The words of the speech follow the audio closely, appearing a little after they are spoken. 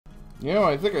You know,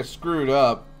 I think I screwed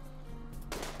up.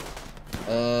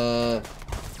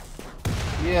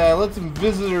 Yeah, I let some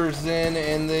visitors in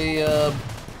and they,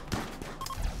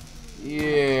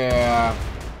 yeah.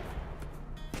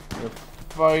 They're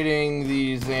fighting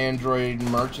these android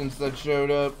merchants that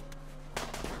showed up.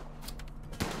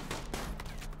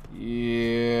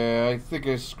 Yeah, I think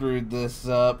I screwed this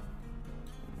up.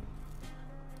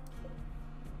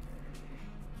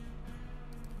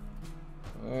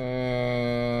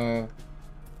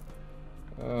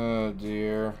 Oh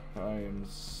dear, I am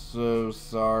so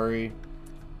sorry.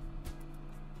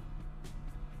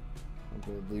 I'm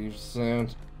gonna leave soon.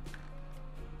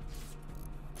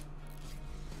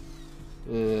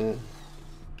 Oh,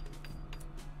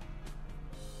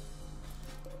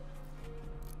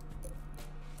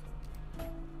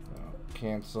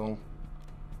 cancel.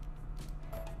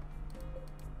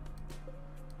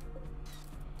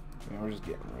 Yeah, we're just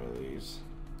getting rid of these.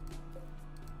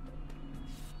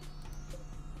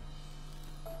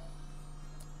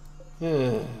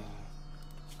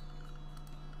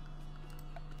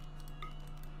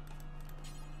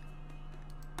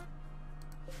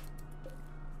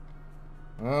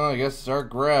 Well, I guess start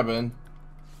grabbing.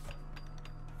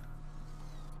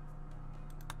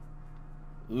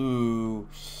 Ooh,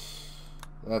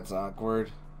 that's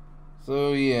awkward.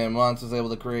 So yeah, Mons was able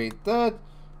to create that,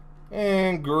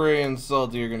 and Gray and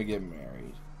Salty are gonna get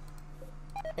married.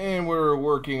 And we're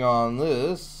working on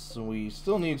this. We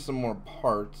still need some more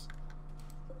parts,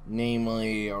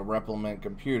 namely a replicant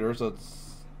computer. So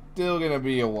it's still gonna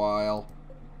be a while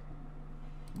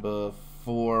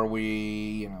before we,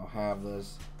 you know, have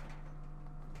this.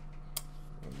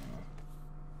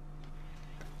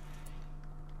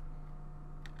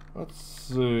 Let's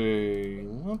see,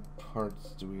 what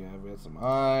parts do we have? We have some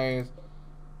eyes.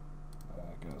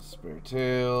 I got a spare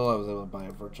tail. I was able to buy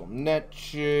a virtual net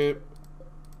chip.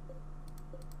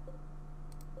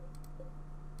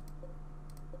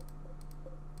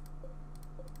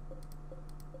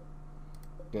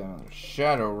 Got another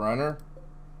Shadow Runner.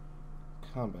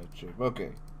 Combat chip.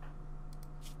 Okay.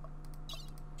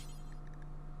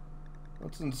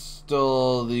 Let's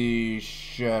install the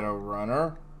Shadow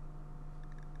Runner.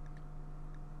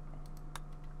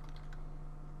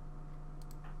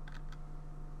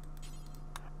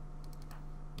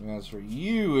 As for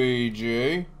you,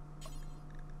 AJ,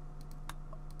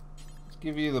 let's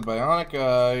give you the bionic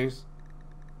eyes,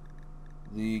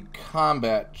 the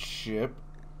combat chip,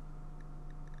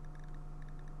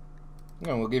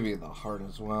 and we'll give you the heart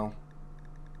as well.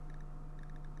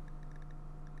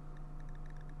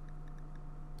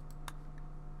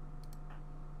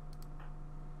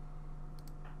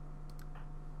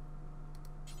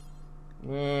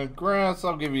 Grass,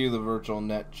 I'll give you the virtual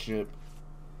net chip.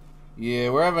 Yeah,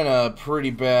 we're having a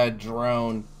pretty bad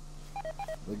drone.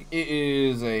 Like, it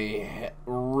is a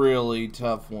really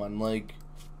tough one. Like,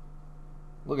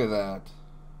 look at that.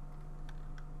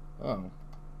 Oh.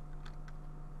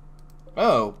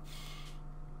 Oh.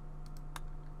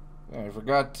 I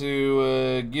forgot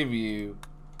to give you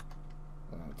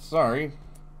that. Sorry.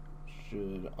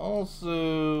 Should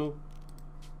also...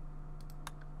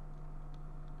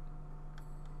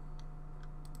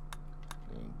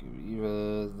 give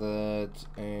Eva that,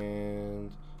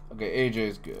 and... okay,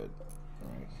 AJ's good.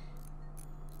 Alright.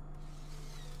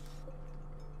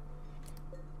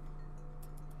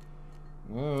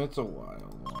 No, it's a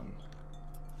wild one.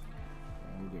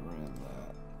 We'll get rid of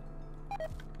that.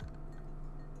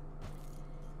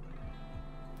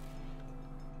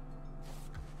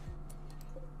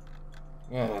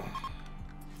 Yeah.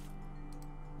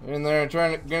 In there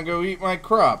gonna go eat my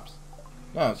crops.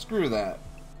 No, screw that.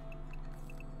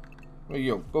 Hey,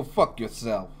 yo, go fuck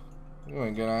yourself. You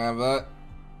ain't gonna have that.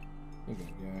 You ain't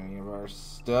gonna get any of our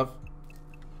stuff.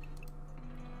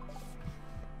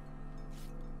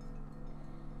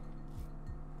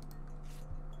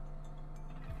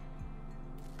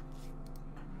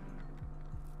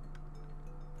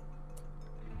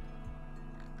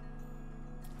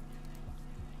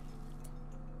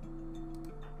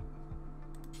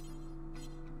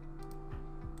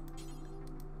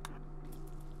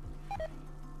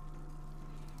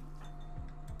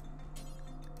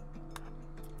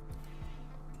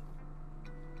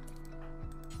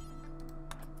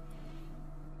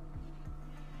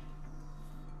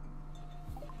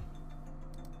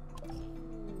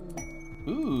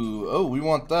 Ooh, oh, we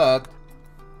want that.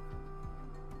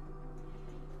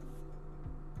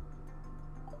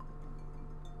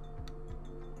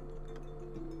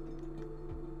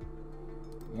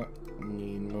 Yep,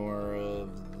 need more of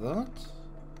that.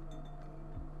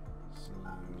 So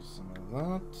some of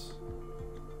that.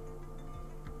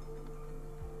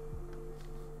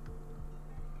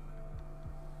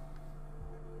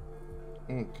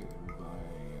 Okay, buy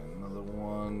another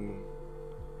one.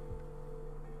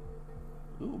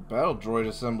 Ooh, battle droid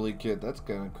assembly kit. That's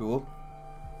kind of cool.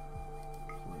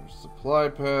 For supply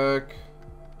pack.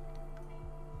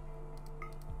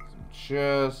 Some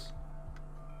chests.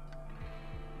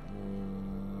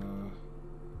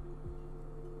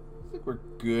 I think we're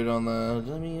good on the...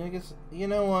 I mean, I guess... You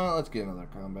know what? Let's get another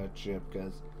combat chip,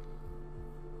 because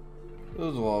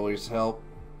those will always help.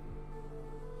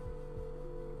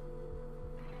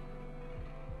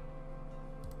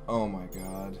 Oh my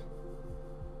god.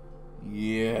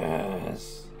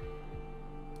 Yes.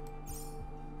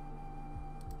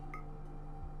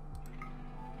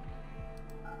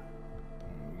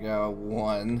 We got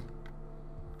one.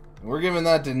 We're giving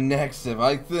that to Nexif.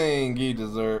 I think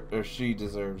she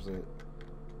deserves it.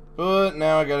 But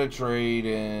now I gotta trade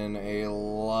in a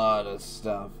lot of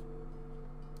stuff.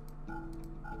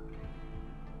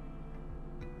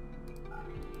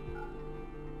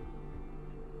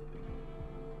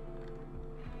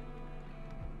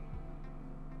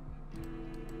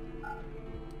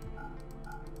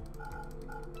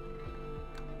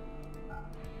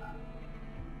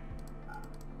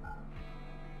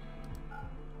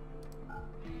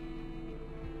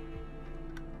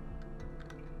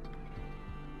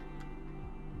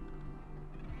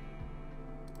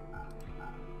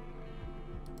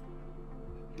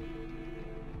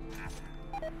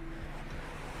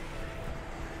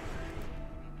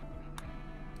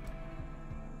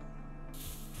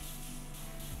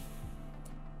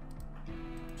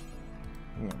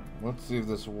 Let's see if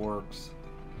this works.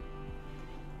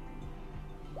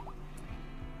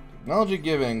 Technology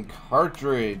given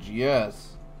cartridge,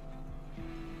 yes.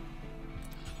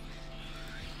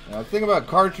 Now, the thing about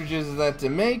cartridges is that to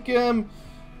make them,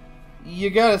 you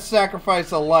gotta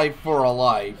sacrifice a life for a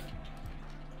life.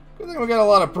 Good thing we got a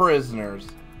lot of prisoners.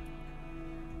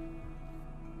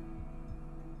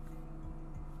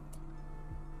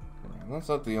 That's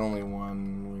not the only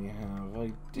one we have.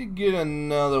 I did get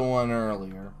another one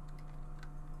earlier.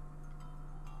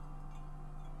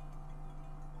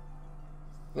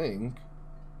 Think.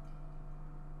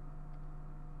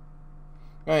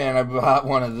 Oh yeah, and I bought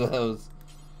one of those.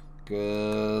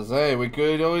 Cause hey, we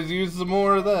could always use some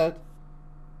more of that.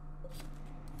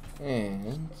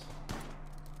 And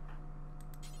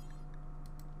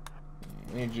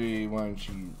AJ, why don't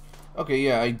you? Okay,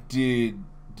 yeah, I did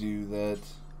do that.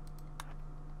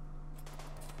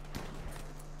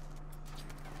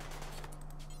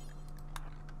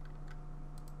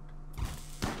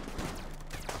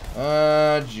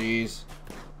 Jeez.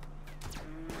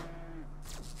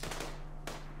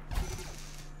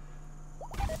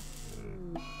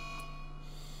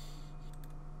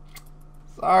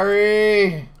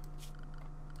 Sorry.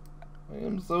 I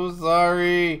am so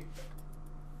sorry.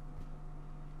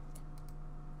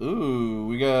 Ooh,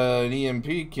 we got an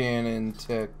EMP cannon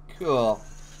tech. Cool.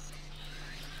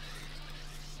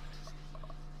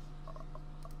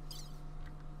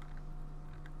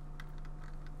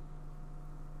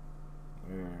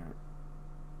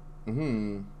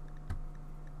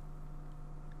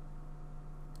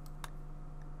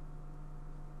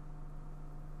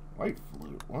 White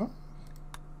flute, what?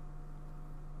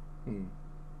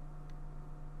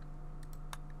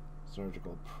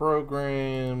 Surgical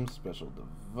programs, special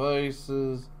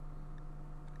devices.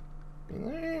 I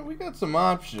mean, we got some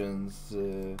options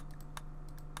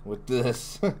with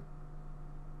this. Alright,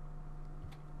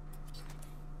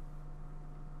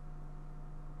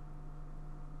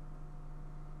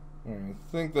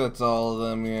 I think that's all of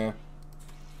them, yeah.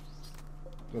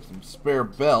 Got some spare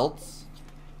belts.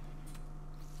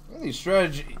 And these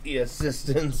strategy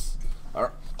assistants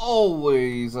are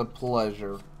always a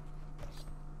pleasure.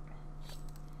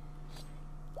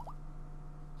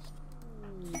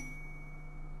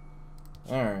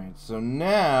 Alright, so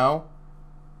now,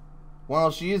 while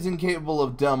she is incapable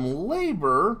of dumb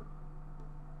labor,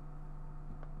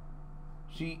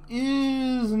 she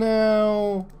is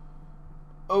now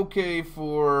okay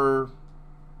for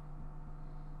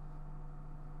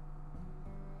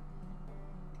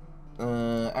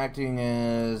acting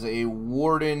as a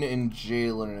warden and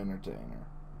jailer and entertainer.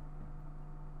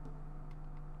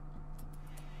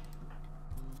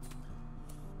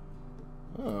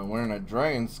 Oh, wearing a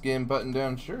dragon skin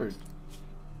button-down shirt.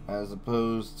 As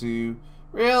opposed to...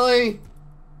 Really?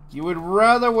 You would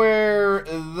rather wear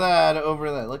that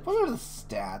over that? Like, what are the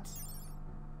stats?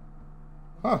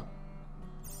 Huh.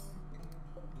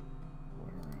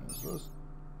 Where is this?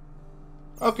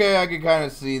 Okay, I can kind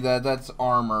of see that. That's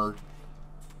armored.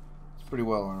 It's pretty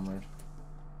well armored.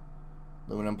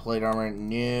 Aluminum plate armor.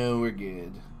 No, we're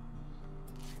good.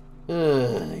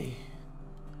 Ugh.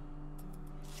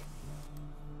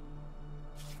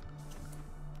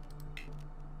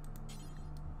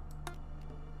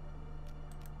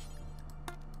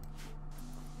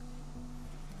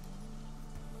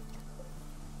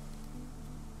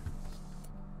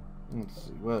 Let's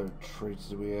see, what other traits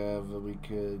do we have that we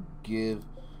could give?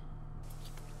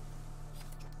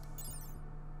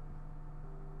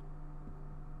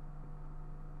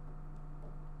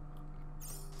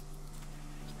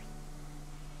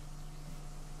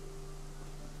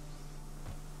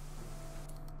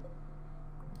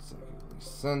 Psychically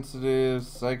sensitive,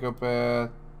 psychopath,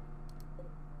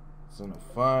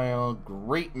 cinephile,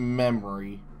 great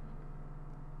memory.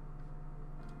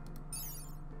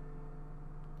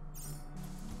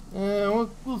 You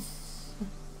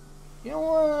know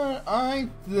what? I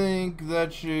think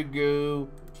that should go.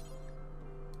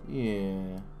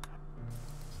 Yeah.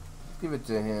 Give it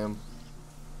to him.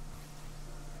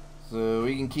 So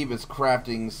he can keep his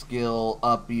crafting skill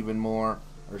up even more.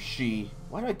 Or she.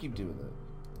 Why do I keep doing that?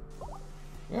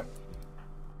 Yep.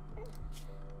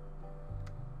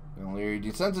 Not only are you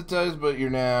desensitized, but you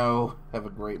now have a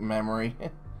great memory.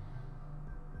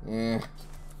 Yeah.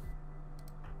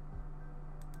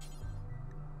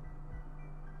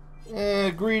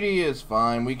 Greedy is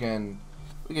fine. We can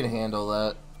handle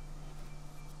that.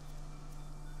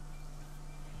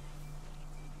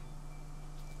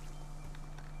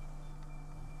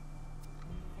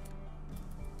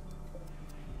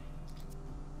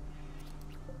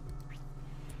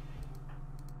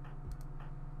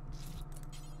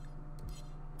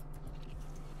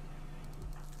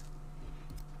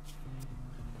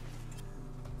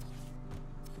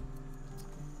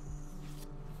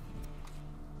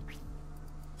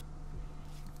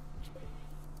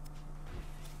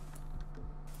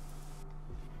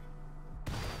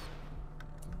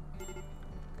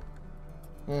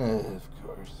 Of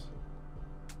course.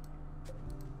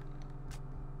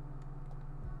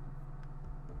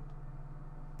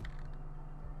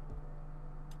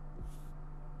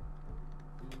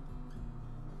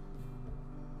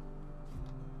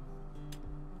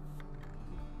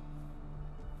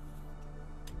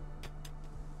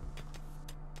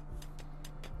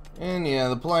 And yeah,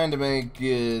 the plan to make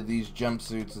these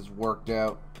jumpsuits has worked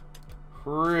out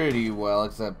pretty well,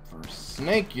 except for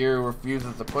Snake here, who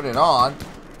refuses to put it on.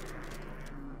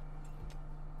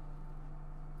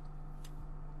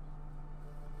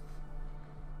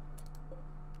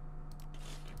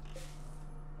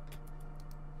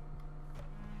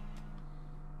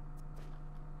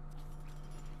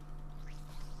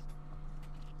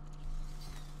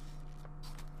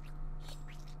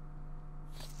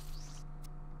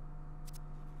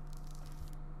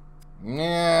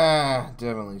 Yeah,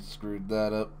 definitely screwed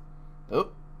that up. Oh.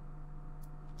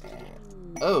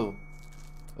 Oh.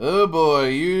 Oh boy,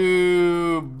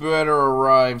 you better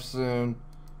arrive soon.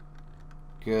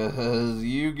 'Cause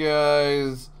you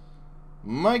guys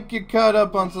might get caught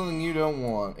up on something you don't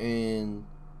want. And...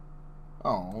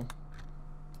 oh.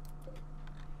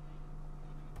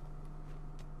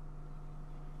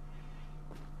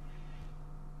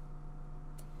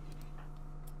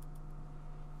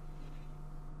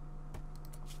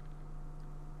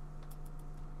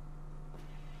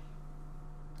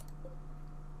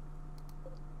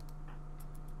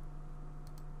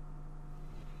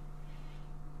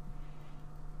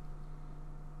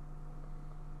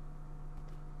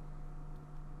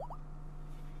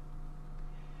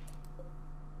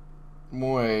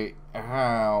 Wait,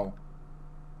 how?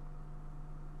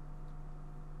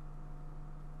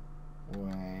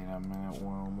 Wait a minute,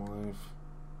 Worm Life.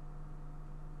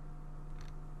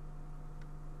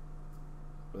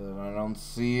 But I don't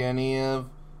see any of...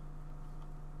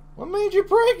 what made you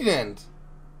pregnant?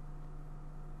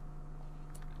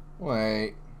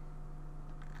 Wait.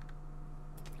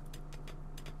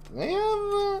 They have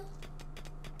no,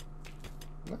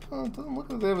 it doesn't look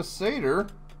like they have a satyr.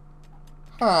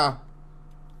 Huh.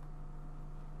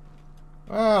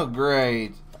 Oh,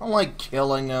 great. I don't like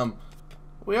killing them.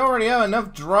 We already have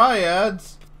enough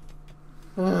dryads.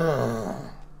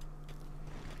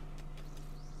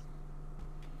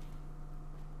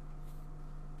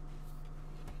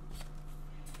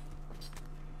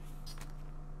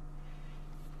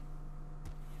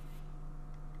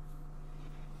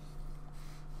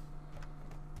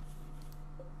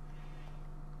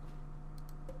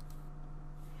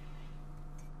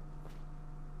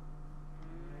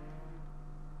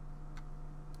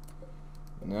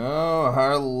 No,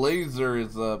 our laser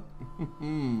is up.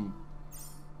 God,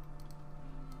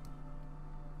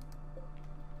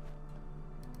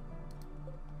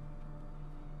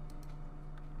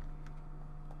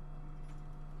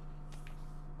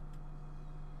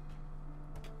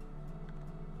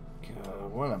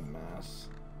 what a mess.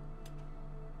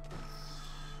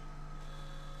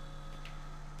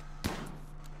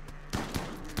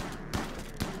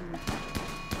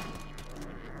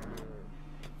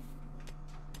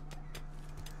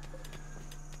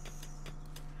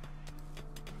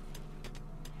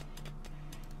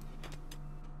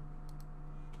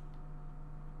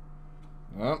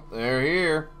 Oh, they're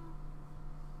here.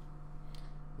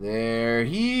 They're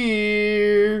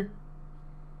here.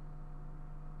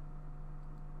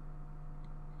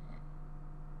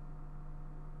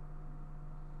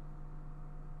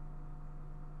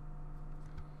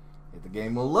 The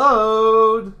game will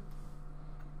load.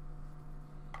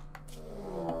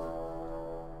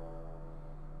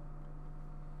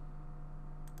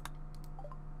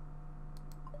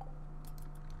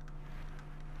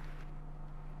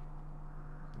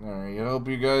 Alright, I hope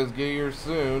you guys get here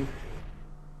soon.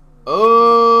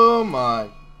 Oh my.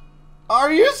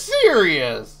 Are you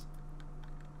serious?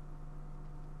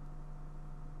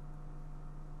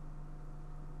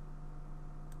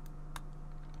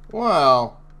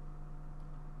 Wow.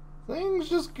 Things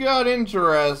just got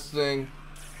interesting.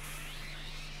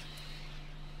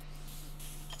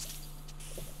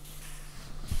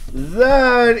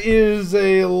 That is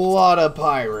a lot of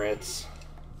pirates.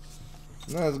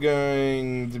 That's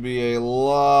going to be a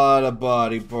lot of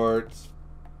body parts.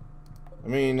 I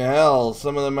mean, hell,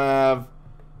 some of them have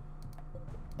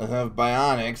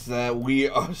bionics that we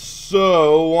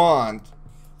so want.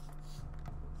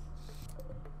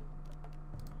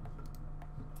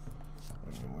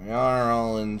 We are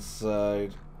all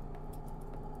inside.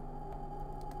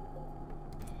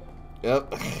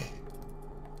 Yep.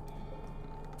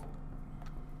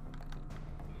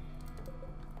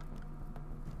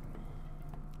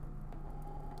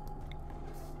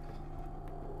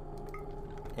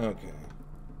 Okay.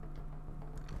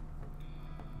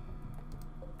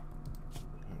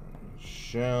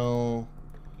 Shell.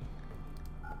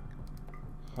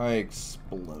 High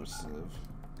explosive.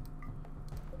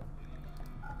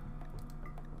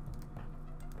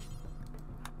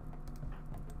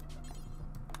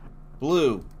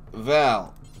 Blue,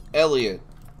 Val, Elliot.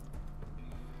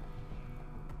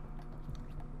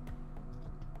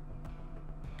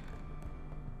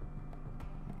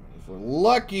 If we're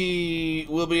lucky,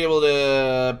 we'll be able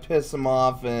to piss them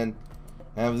off and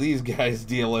have these guys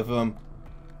deal with them.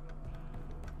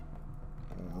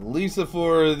 At least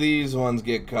before these ones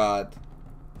get caught.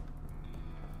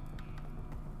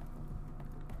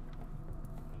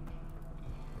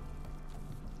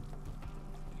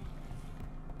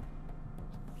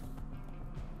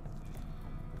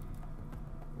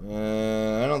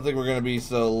 I don't think we're gonna be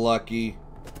so lucky.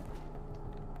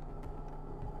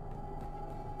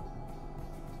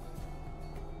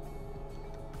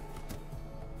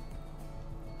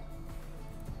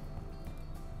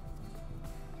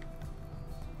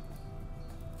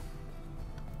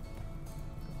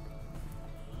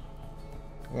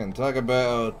 And talk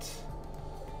about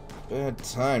bad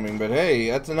timing, but hey,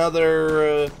 that's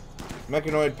another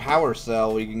mechanoid power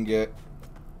cell we can get.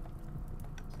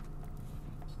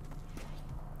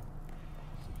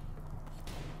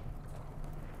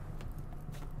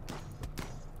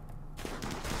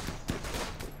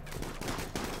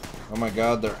 Oh my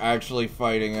god, they're actually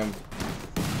fighting him.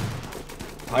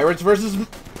 Pirates versus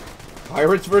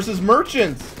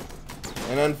merchants!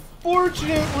 And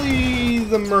unfortunately,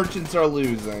 the merchants are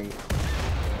losing.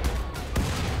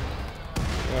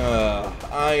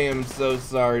 I am so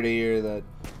sorry to hear that.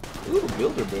 Ooh,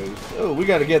 builder boost. Oh, we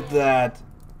gotta get that.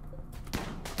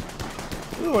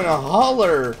 Ooh, and a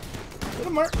hauler. What a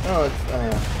mark? Oh, it's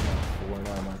 4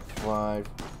 now, mark 5.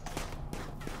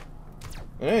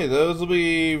 Hey, those will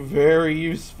be very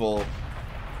useful.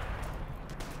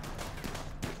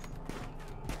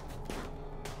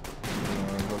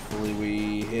 Hopefully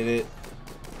we hit it.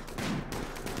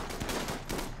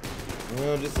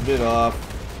 Oh, just a bit off.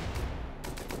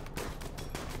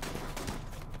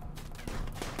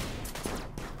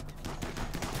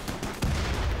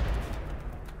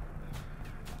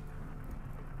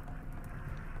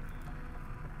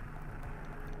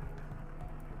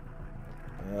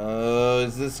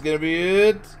 Is this gonna be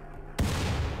it?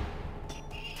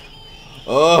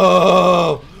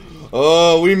 Oh!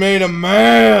 Oh, we made him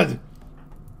mad!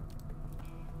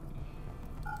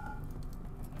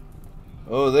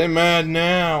 Oh, they mad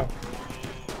now.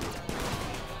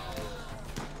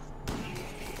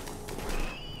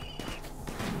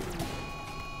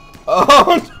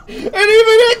 Oh, and even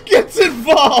it gets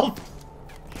involved!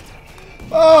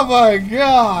 Oh my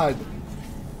god!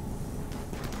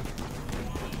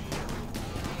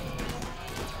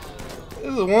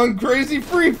 This is one crazy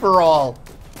free-for-all.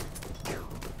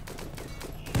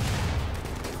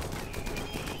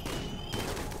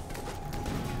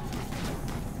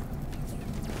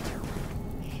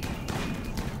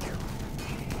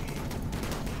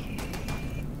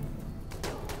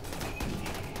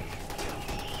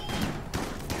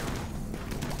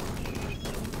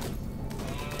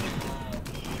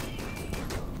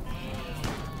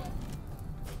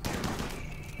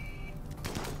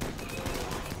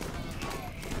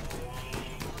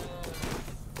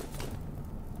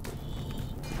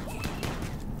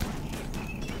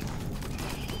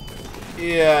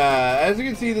 Yeah, as you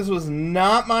can see, this was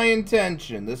not my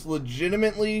intention. This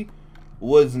legitimately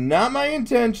was not my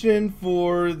intention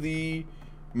for the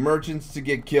merchants to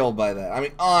get killed by that. I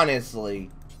mean,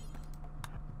 honestly.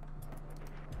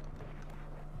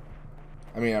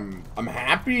 I mean, I'm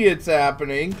happy it's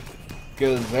happening.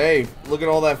 Because, hey, look at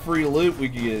all that free loot we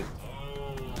can get.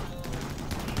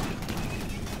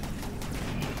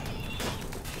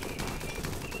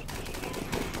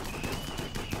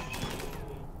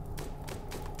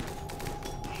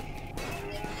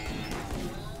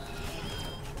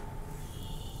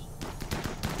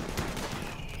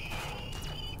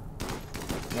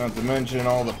 Not to mention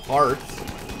all the parts.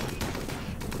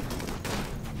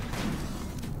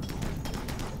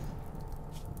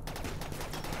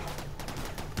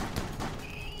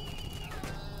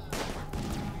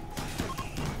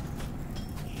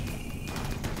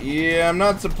 Yeah, I'm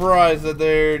not surprised that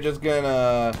they're just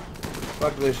gonna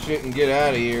fuck this shit and get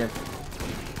out of here.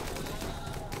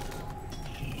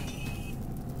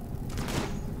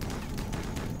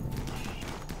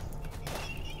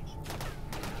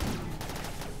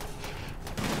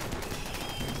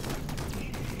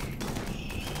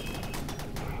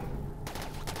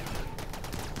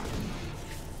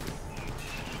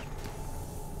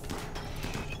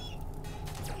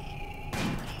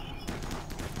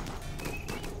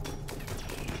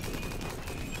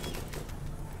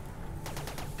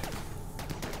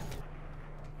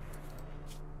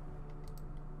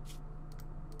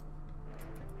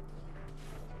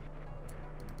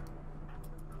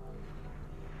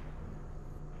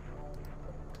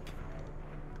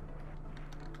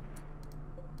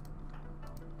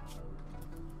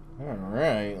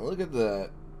 Alright, look at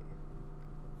that.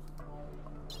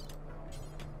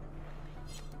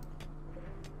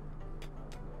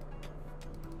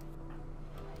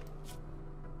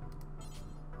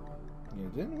 Yeah,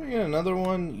 didn't we get another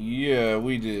one? Yeah,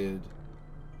 we did.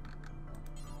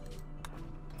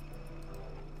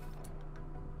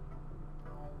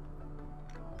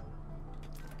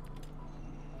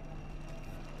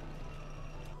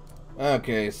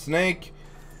 Okay, Snake.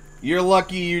 You're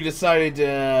lucky you decided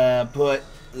to put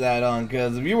that on,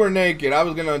 because if you were naked, I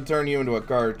was going to turn you into a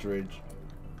cartridge.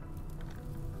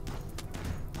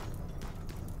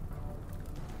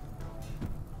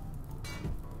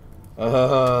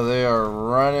 They are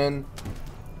running.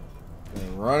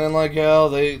 They're running like hell.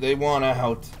 They want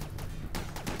out.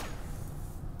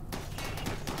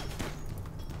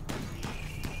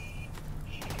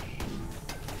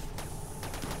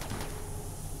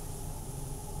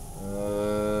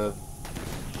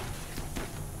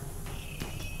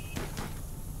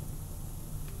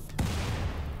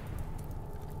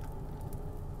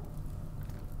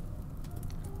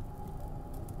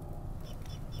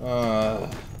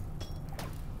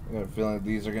 I got a feeling like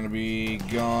these are going to be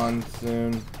gone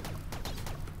soon.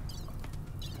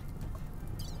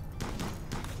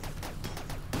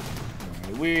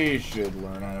 Right, we should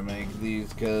learn how to make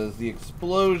these, because the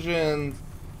explosions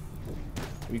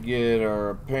we get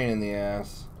are a pain in the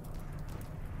ass.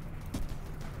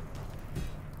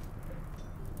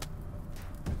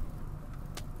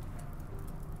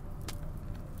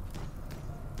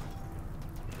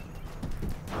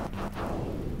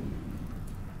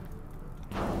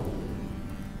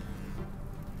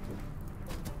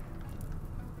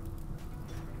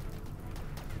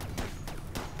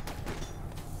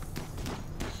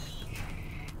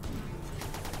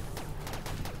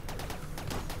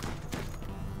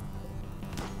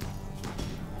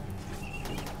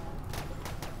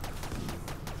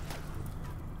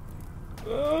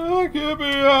 Get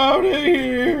me out of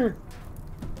here!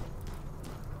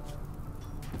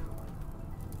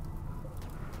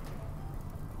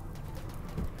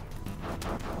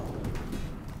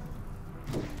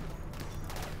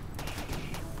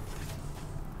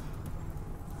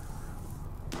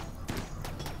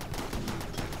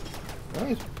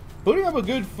 He's putting up a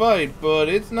good fight, but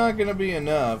it's not going to be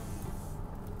enough.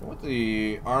 What's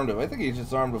he armed with? I think he's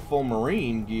just armed with full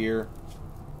marine gear.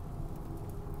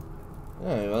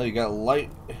 Oh, well, you got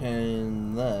light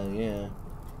and that, yeah.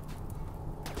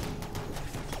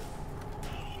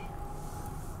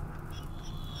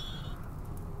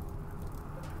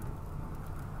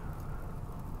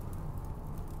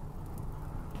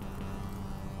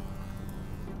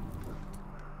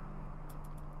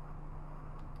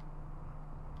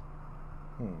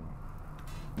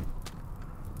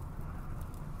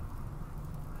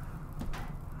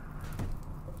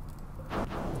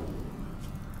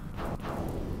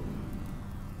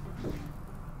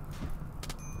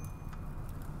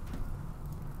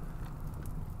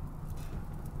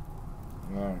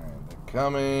 Alright, they're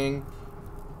coming.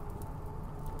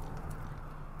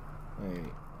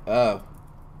 Oh.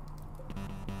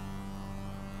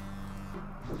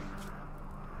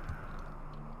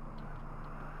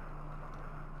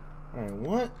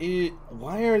 Alright,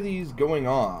 why are these going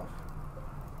off?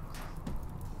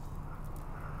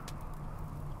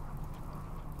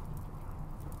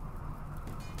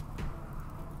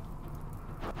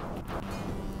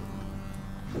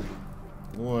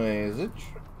 Wait, is it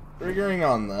triggering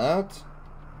on that?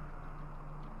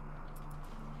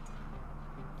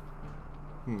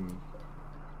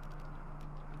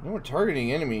 No, we're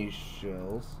targeting enemy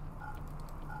shells.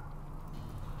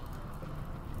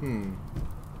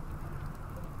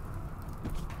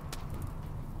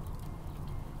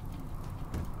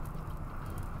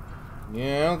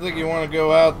 Yeah, I don't think you want to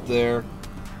go out there.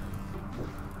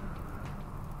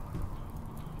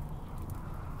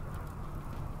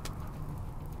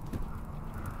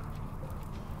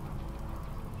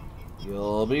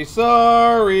 You'll be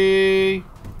sorry.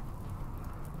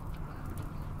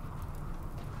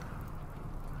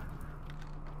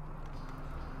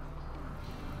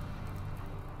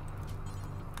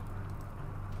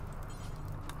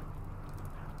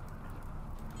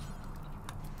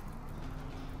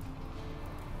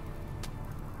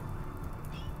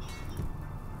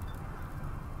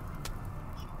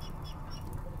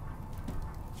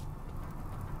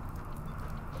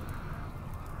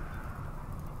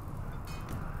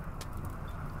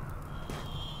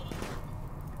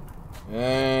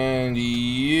 And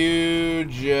you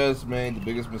just made the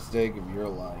biggest mistake of your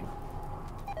life.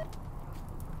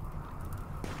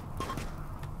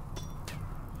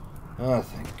 Oh,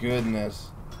 thank goodness.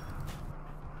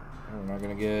 We're not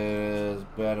gonna get as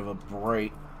bad of a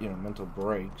break, mental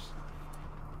breaks.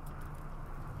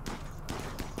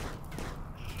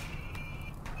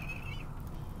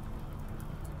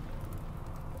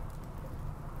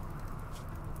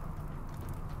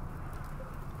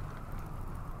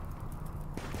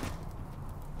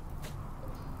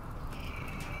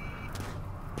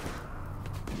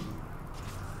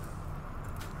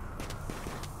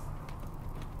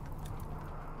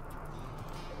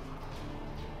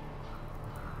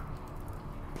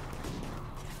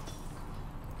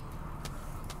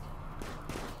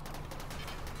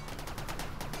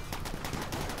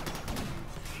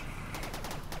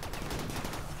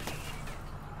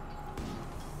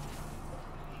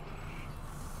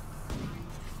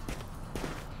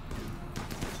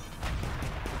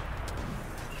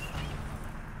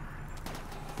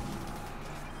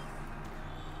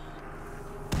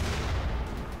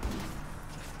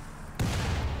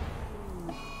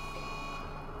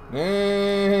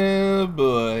 Oh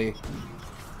boy.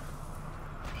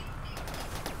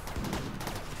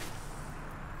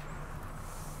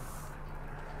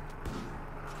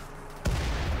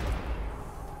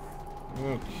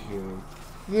 Okay.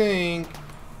 Think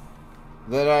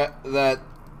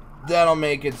that'll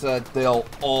make it so that they'll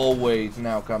always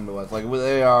now come to us. Like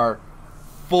they are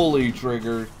fully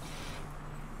triggered.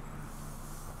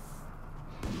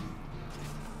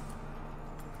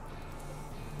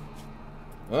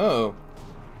 Oh.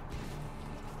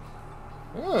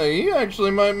 Oh, he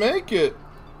actually might make it.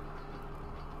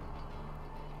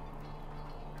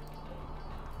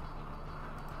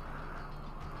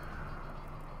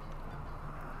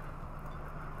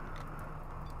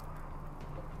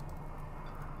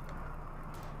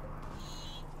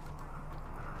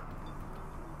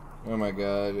 Oh my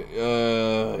god.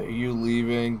 Are you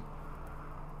leaving?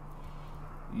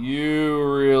 You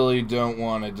really don't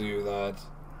want to do that.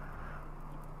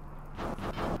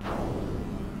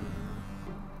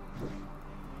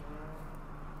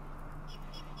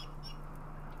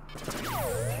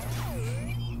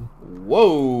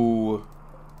 Whoa.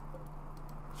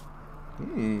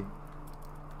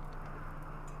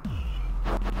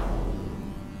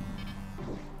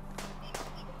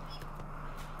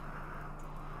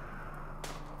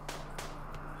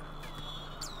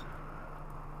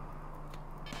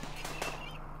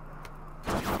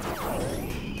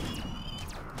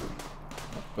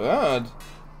 Bad.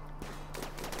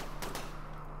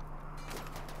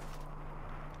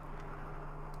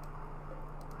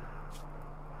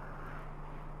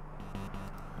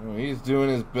 Oh, he's doing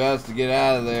his best to get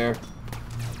out of there.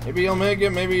 Maybe he'll make it,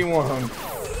 maybe he won't.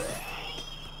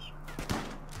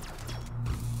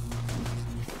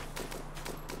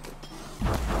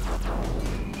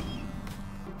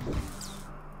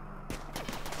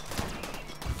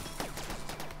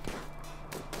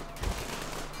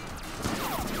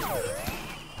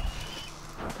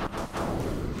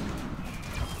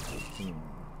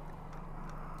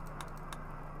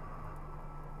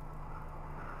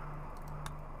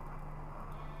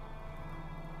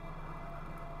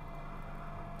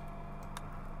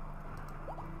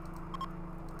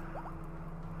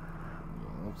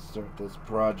 Let's start this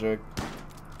project.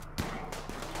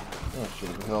 That should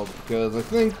have helped because I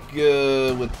think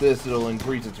with this it'll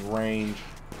increase its range.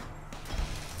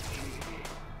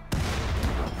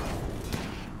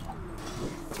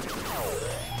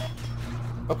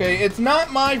 Okay, it's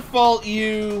not my fault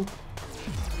you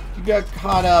got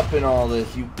caught up in all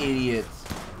this, you idiots.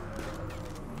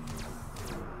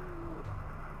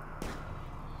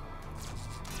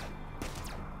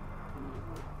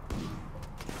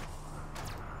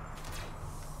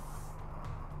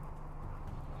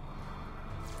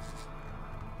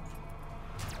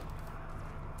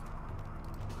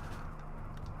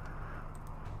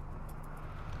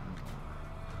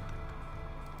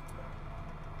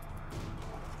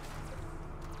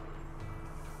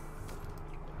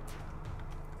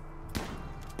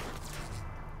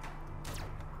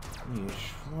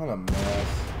 Yeesh, what a mess.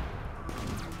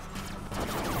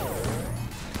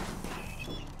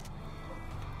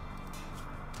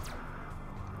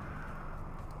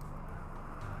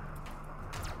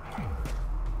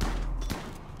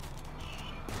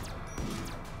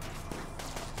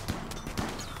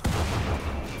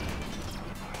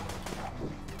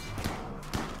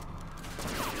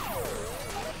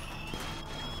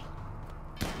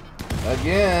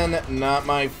 Again, not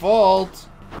my fault.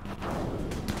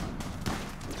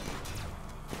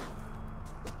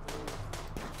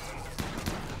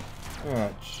 Oh,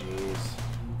 jeez.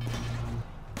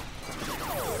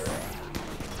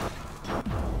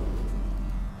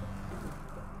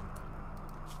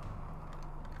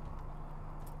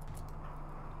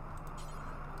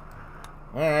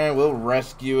 Alright, we'll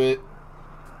rescue it.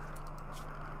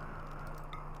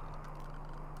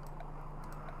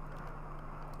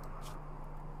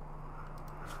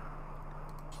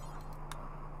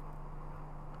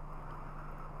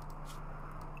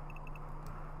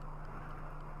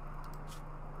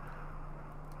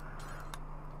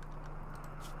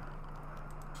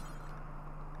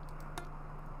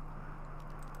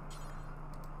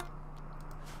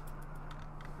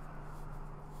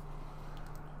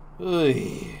 Ugh,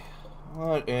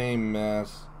 what a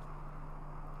mess.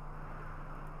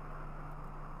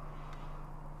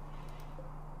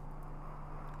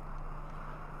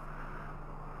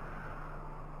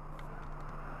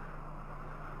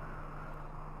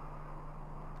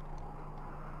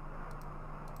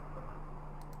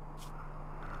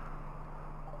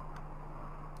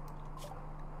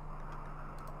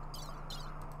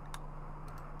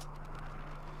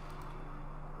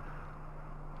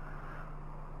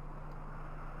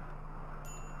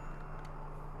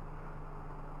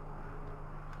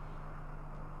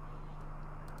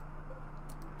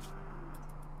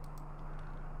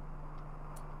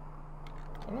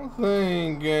 I don't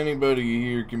think anybody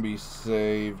here can be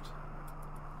saved.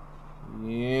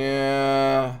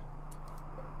 Yeah.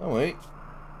 Oh, wait.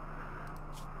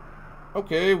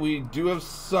 Okay, we do have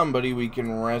somebody we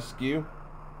can rescue.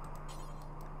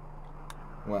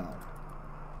 Well,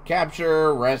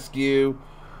 capture, rescue.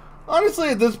 Honestly,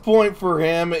 at this point for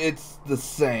him, it's the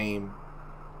same.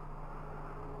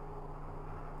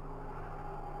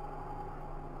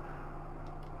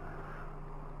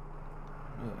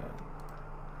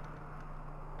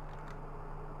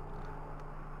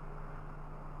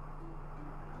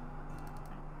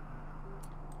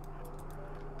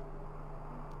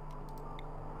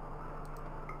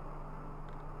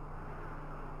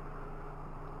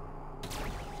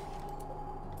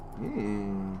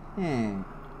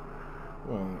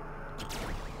 Right.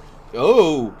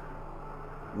 Oh!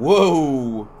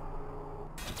 Whoa!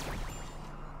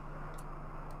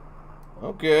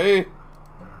 Okay.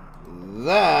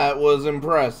 That was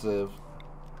impressive.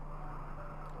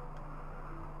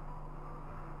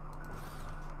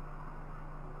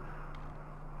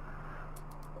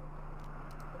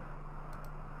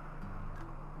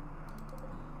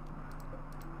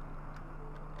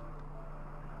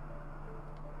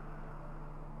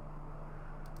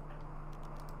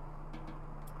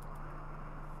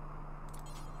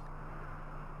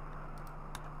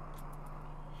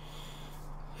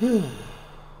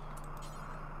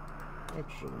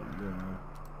 Actually, yeah.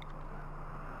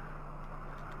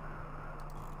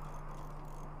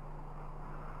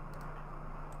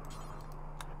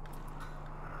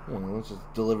 Well, let's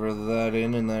just deliver that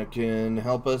in, and that can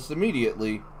help us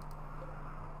immediately.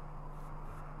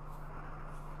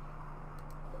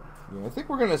 Yeah, I think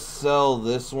we're gonna sell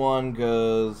this one,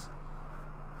 because...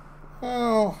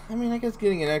 Well, I mean, I guess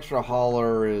getting an extra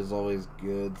hauler is always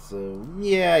good, so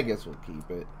yeah, I guess we'll keep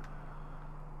it.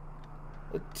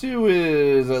 A 2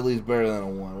 is at least better than a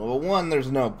 1. Well, a 1,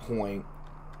 there's no point.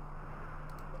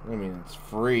 I mean, it's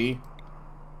free.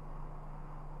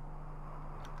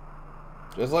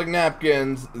 Just like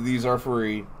napkins, these are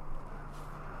free.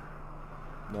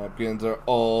 Napkins are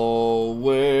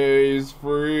always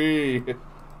free.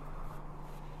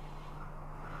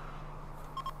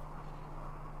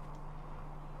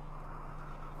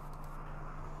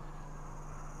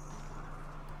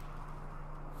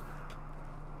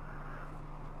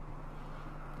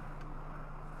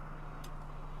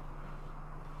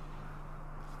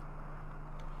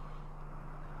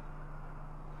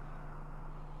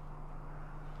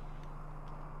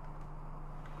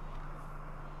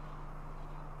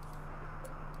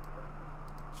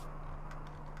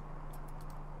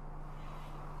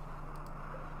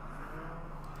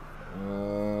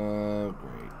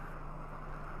 Great.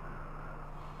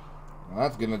 Well,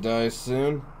 that's gonna die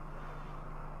soon.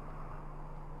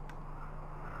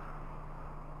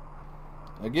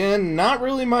 Again, not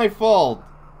really my fault.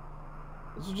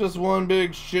 This is just one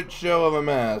big shit show of a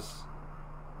mess.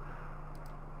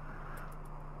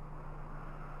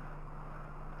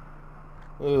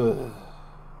 Ugh.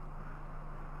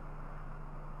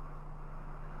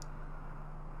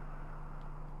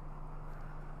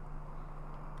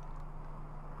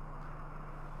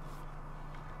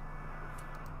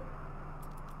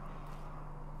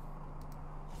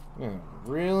 Yeah,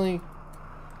 really?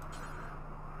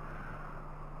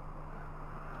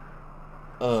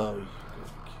 Oh, you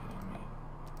gotta be kidding me.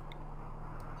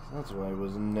 So that's why it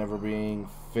was never being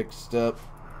fixed up.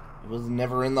 It was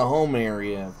never in the home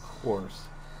area, of course.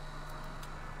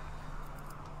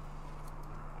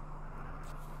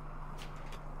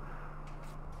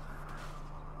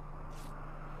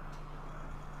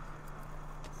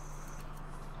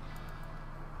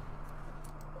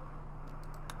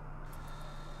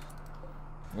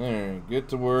 Alright, get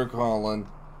to work hauling.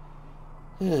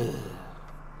 Man,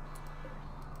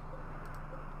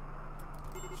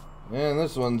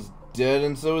 this one's dead,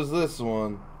 and so is this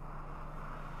one.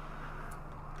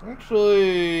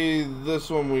 Actually, this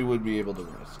one we would be able to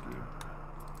rescue.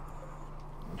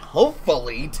 And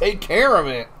hopefully take care of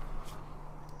it.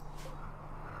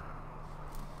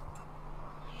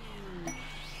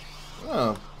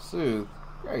 Oh, soothe.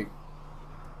 Great.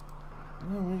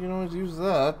 Yeah, we can always use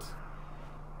that.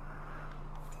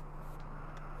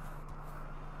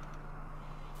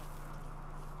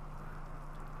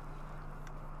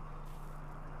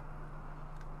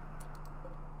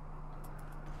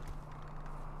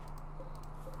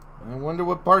 I wonder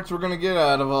what parts we're gonna get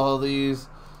out of all these.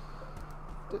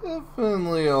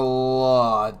 Definitely a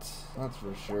lot, that's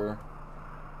for sure.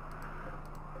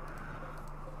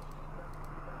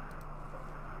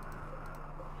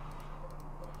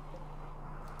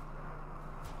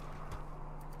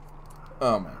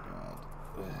 Oh my god.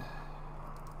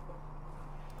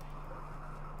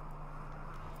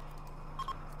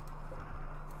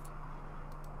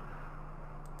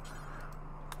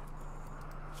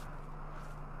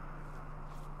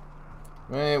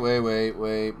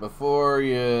 Wait. Before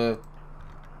you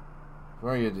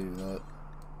do that,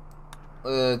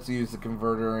 let's use the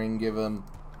converter and give him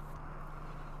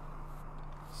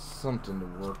something to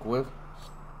work with.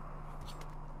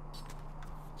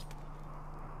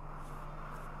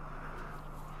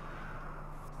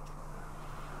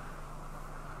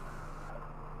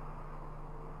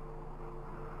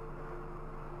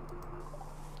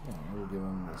 Yeah, we'll give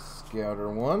him the scouter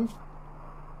one.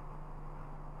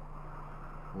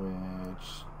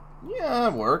 Which, yeah,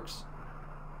 it works.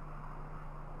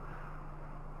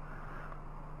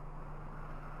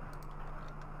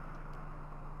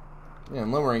 Yeah,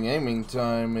 and lowering aiming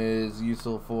time is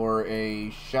useful for a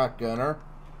shotgunner.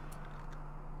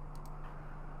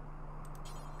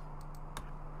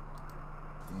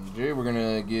 AJ, we're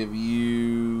gonna give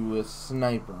you a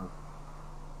sniper.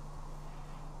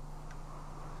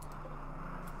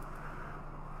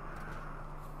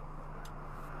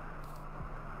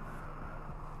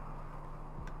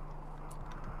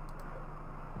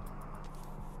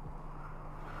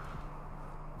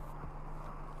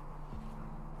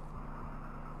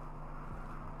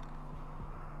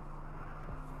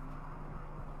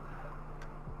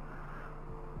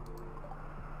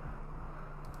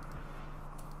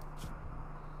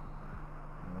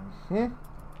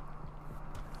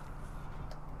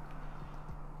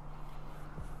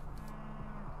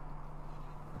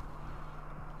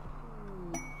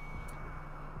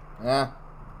 Ah,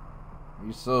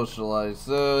 you socialize.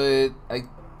 So I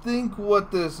think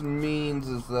what this means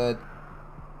is that,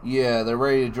 yeah, they're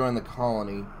ready to join the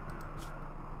colony.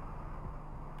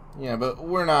 Yeah, but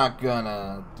we're not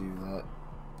gonna do that.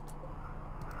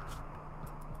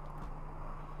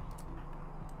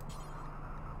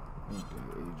 Okay,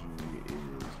 AJ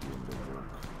is doing the work.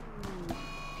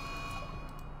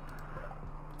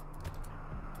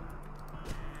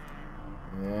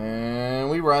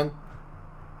 run.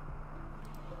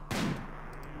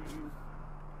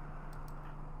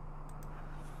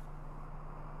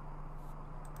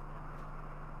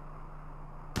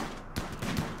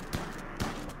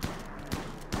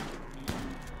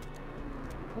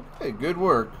 Okay, good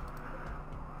work.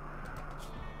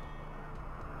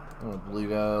 I'll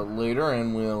bleed out later,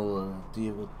 and we'll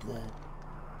deal with that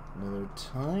another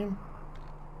time.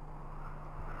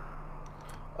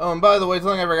 Oh, and by the way,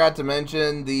 something I forgot to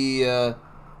mention: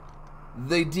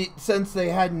 since they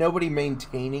had nobody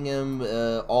maintaining them,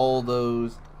 all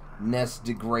those nests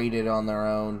degraded on their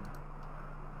own.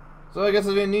 So I guess I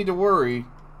didn't need to worry.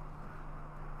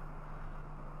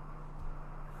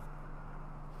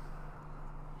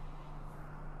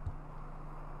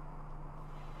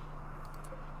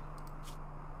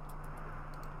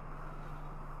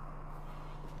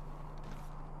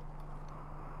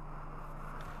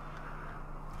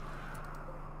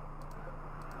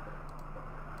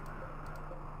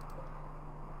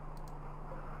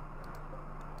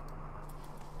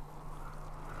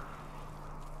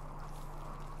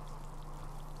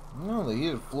 Well, the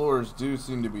heated floors do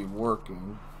seem to be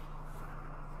working.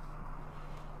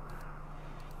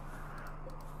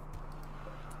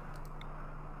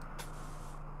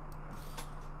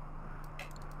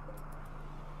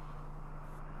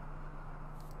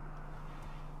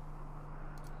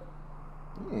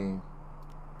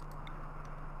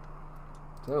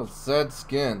 Tell sad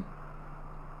skin.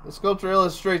 The sculpture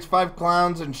illustrates 5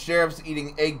 clowns and sheriffs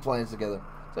eating eggplants together.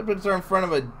 Subjects are in front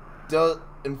of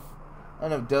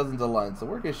dozens of lines. The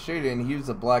work is shaded in hues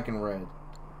of black and red.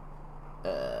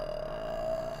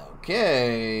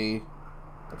 Okay.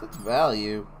 What's its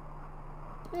value?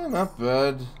 Yeah, not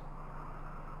bad.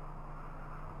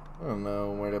 I don't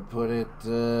know where to put it.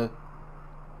 Could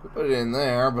put it in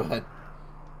there, but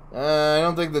I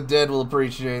don't think the dead will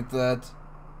appreciate that.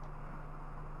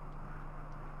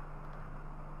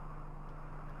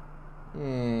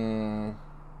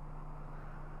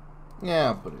 Yeah,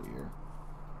 I'll put it here.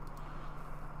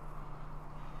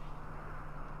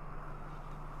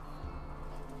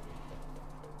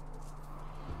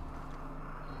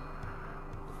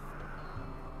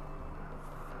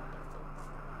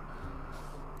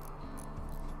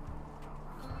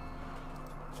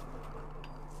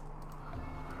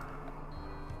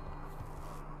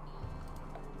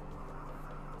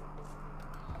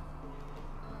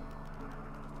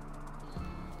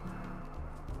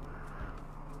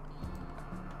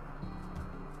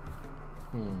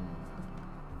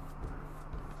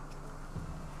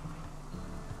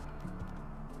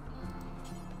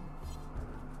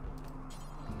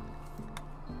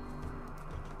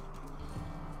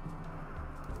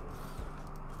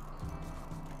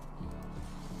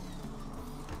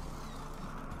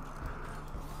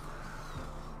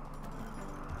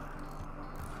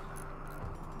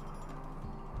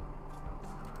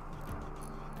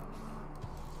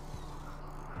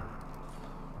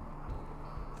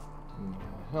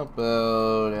 Help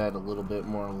out, add a little bit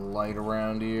more light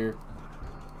around here.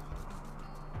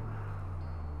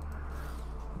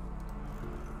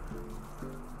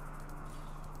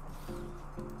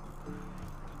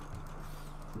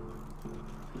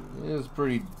 It is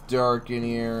pretty dark in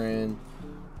here, and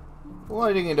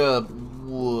lighting it up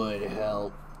would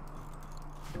help.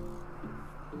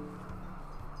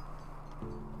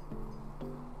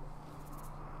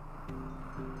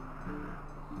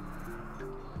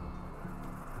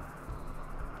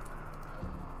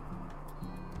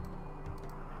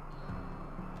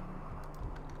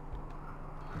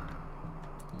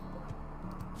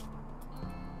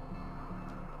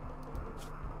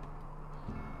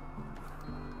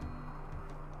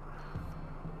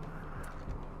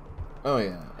 Oh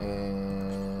yeah,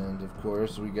 and of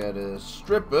course we gotta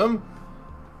strip them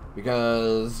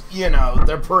because, you know,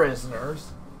 they're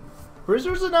prisoners.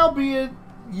 Prisoners and albeit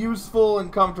useful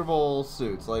and comfortable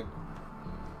suits. Like,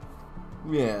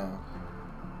 yeah.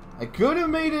 I could have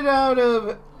made it out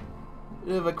of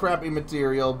a crappy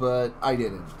material, but I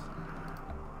didn't.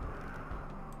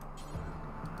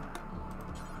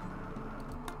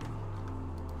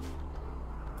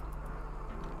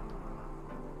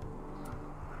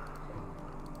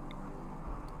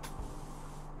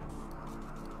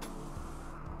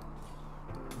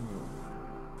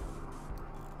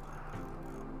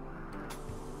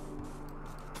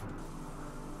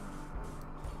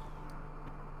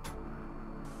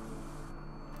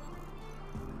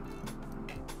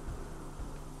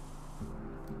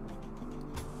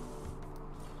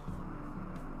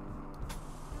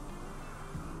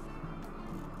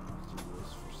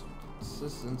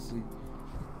 Consistency.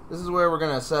 This is where we're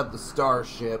gonna set up the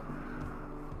starship.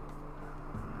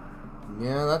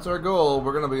 Yeah, that's our goal.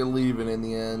 We're gonna be leaving in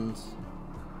the end.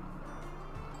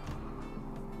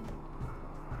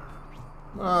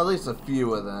 Well, at least a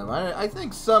few of them. I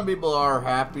think some people are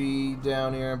happy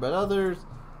down here, but others,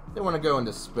 they want to go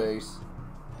into space.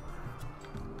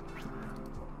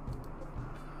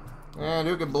 And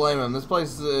who can blame them? This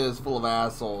place is full of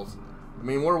assholes. I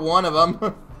mean, we're one of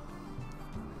them.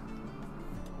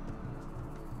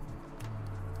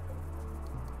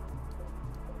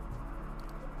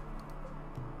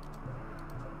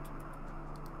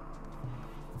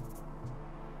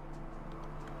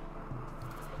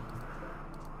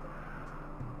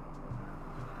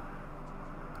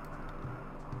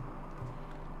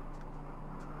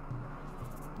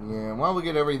 Yeah, while we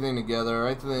get everything together,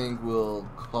 I think we'll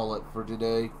call it for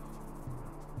today.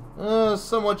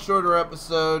 Somewhat shorter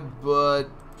episode, but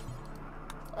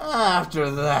after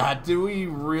that, do we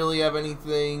really have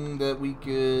anything that we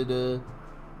could,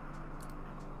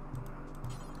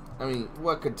 I mean,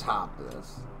 what could top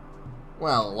this?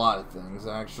 Well, a lot of things,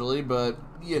 actually, but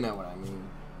you know what I mean.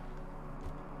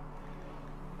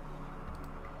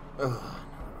 Ugh.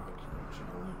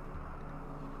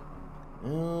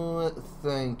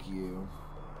 Thank you.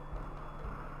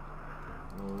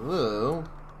 Although,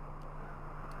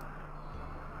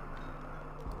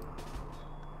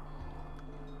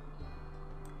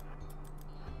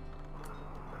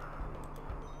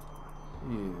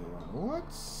 yeah,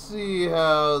 let's see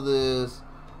how this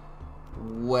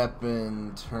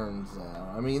weapon turns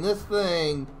out. I mean, this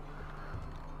thing,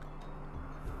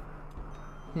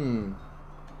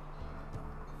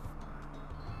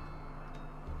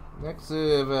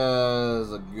 Nexiv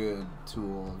has a good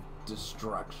tool,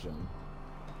 destruction.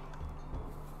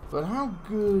 But how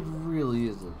good really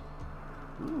is it?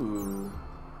 Ooh.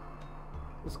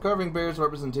 This carving bears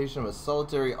representation of a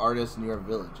solitary artist near a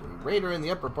village. A raider in the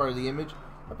upper part of the image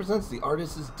represents the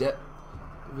artist's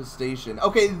devastation.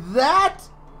 Okay, that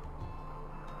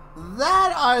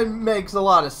makes a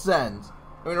lot of sense.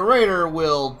 I mean, a raider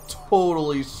will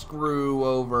totally screw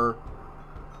over,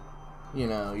 you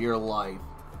know, your life.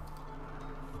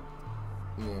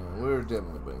 Yeah, we're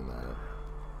definitely putting that up.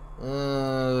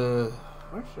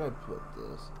 Where should I put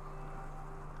this?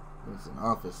 It's an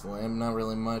office lamp. Not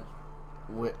really much.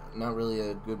 Not really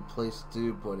a good place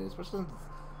to put it, especially since it's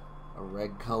a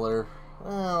red color.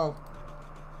 Well,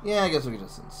 yeah, I guess we could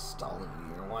just install it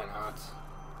here. Why not?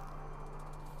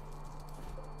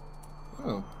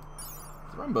 Oh,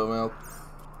 it's rainbow milk.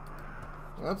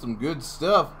 That's some good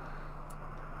stuff.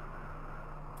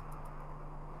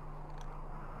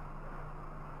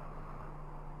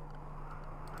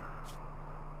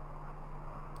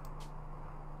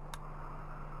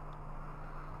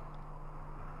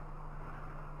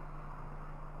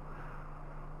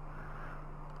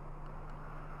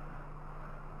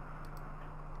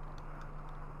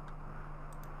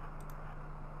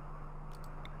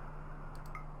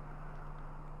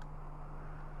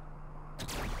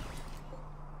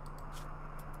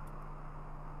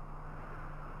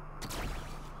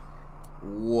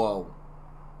 Whoa.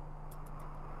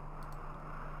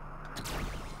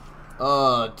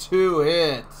 2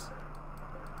 hits.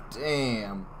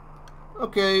 Damn.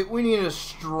 Okay, we need a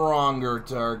stronger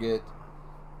target.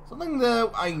 Something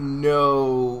that I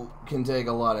know can take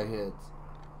a lot of hits.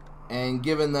 And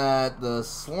given that the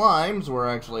slimes were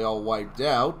actually all wiped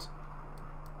out,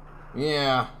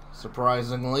 yeah,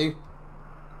 surprisingly,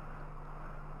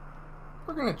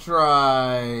 we're gonna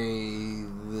try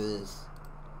this.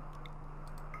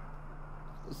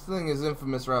 This thing is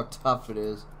infamous for how tough it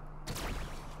is.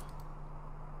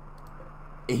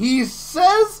 He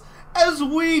says as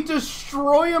we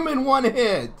destroy him in 1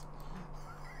 hit.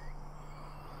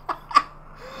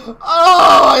 Oh,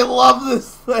 I love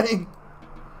this thing.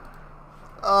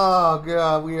 Oh,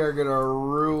 God, we are gonna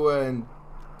ruin.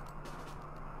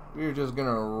 We're just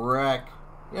gonna wreck.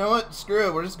 You know what? Screw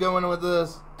it. We're just going with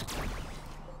this.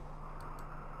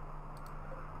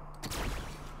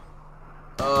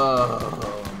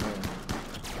 Oh, man.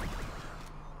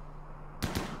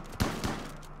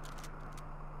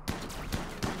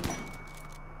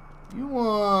 You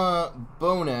want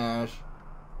Bone Ash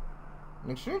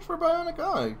in exchange for Bionic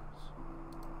Eyes.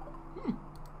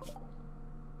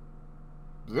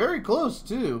 Very close,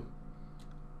 too.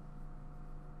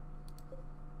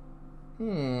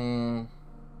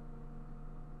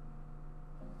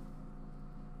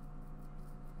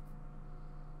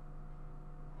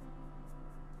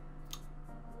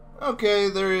 Okay,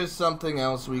 there is something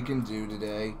else we can do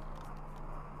today.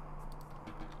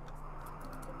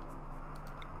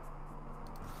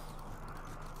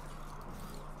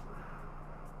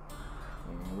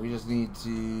 We just need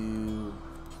to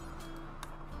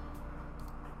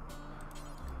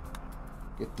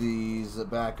Get these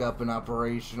back up and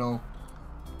operational.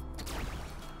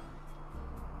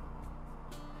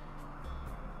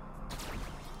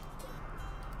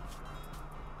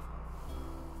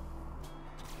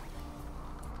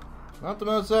 Not the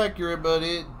most accurate, but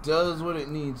it does what it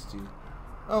needs to.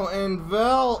 Oh, and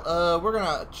Val, we're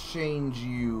gonna change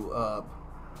you up.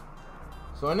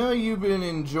 So I know you've been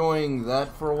enjoying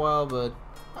that for a while, but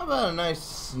how about a nice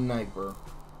sniper?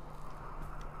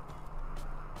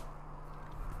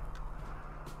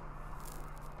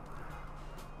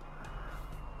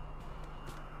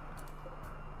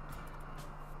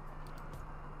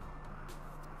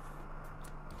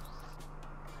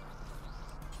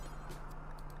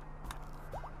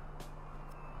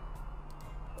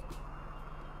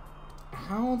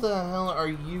 How the hell are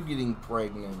you getting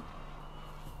pregnant?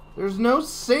 There's no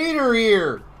satyr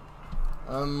here!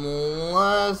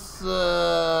 Unless,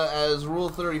 as Rule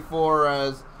 34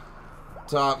 has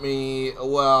taught me,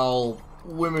 well,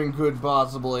 women could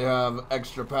possibly have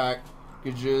extra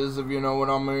packages, if you know what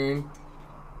I mean.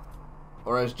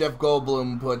 Or as Jeff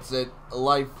Goldblum puts it,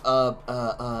 life,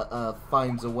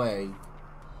 finds a way.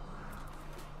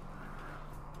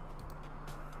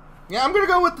 Yeah, I'm gonna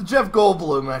go with the Jeff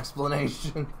Goldblum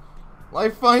explanation.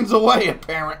 Life finds a way,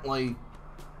 apparently.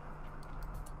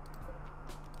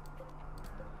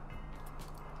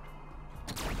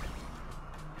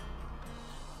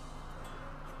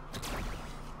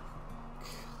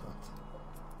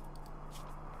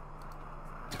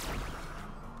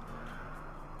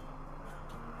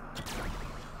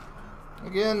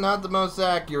 Again, not the most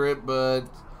accurate, but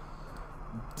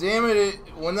damn it,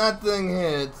 when that thing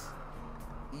hits,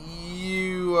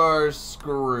 you are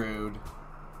screwed.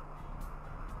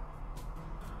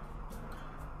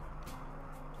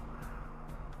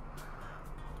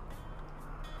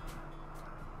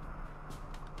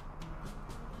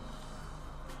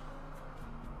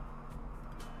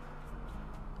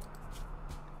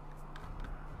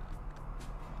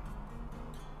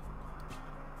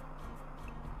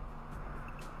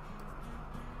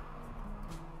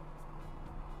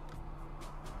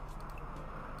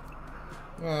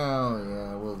 Oh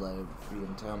yeah, we'll let it be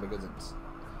in town because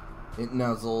it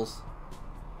nuzzles.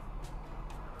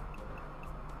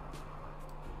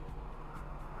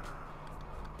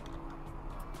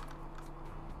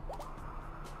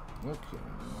 Okay,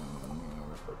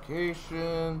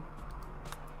 replication.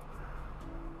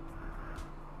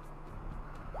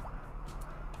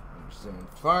 Understand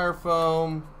fire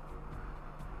foam.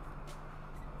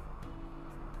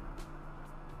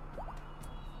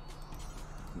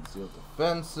 Concealed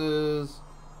defenses.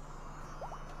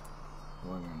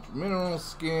 100 mineral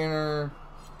scanner.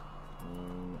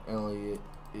 And Elliot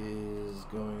is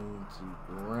going to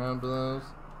grab those.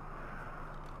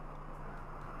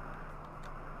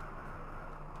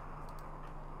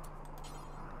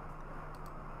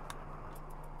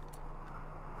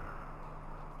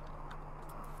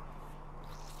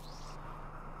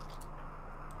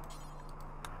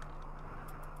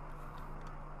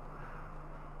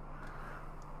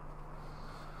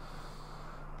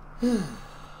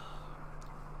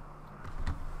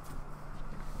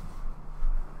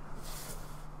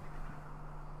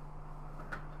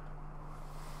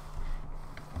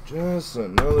 Just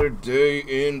another day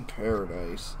in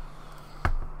paradise.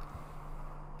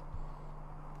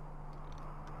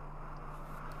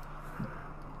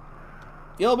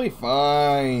 You'll be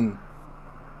fine.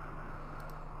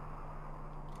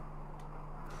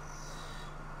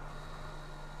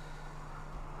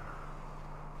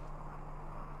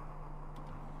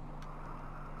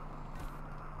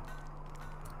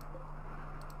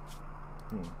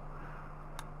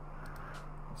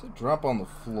 What's it drop on the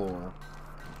floor?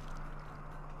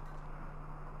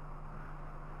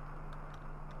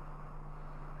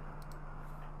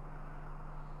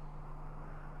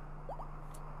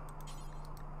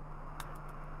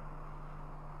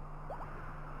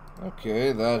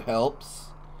 Okay, that helps.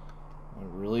 It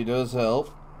really does help.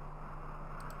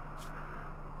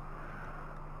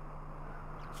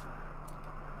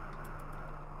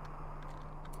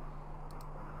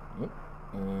 Yep.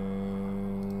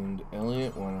 And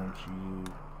Elliot, why don't you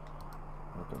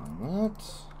work on that?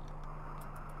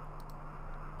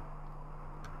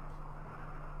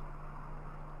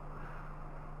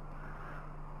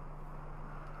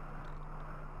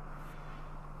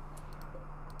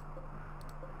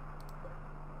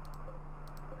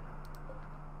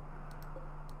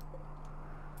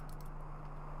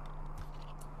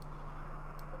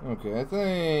 Okay, I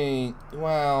think,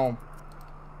 well,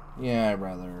 yeah, I'd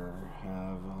rather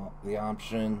have the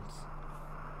options.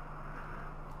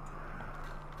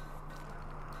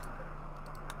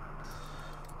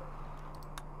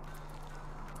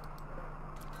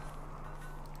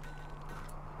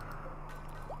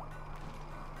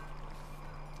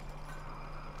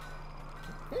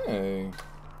 Okay.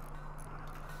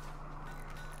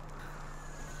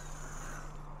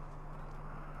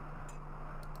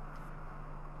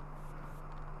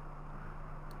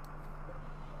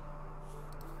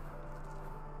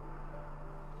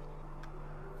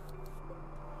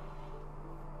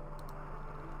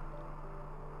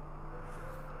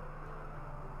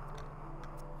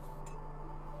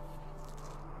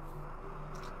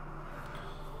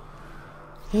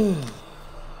 Gonna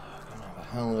have a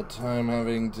hell of a time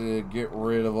having to get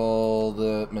rid of all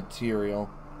the material.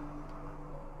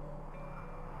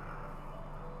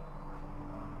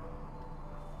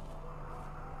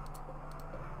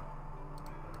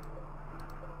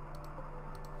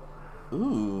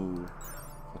 Ooh.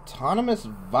 Autonomous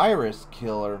virus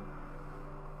killer.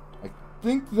 I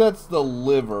think that's the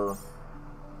liver.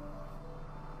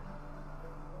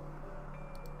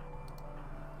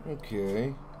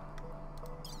 Okay.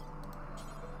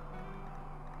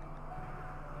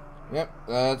 Yep,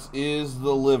 that is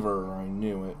the liver. I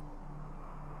knew it.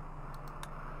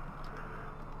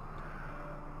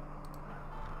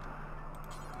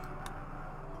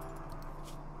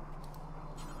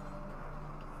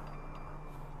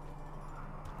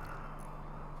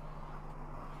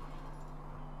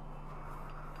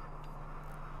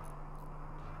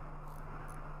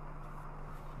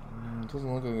 It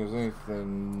doesn't look like there's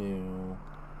anything new.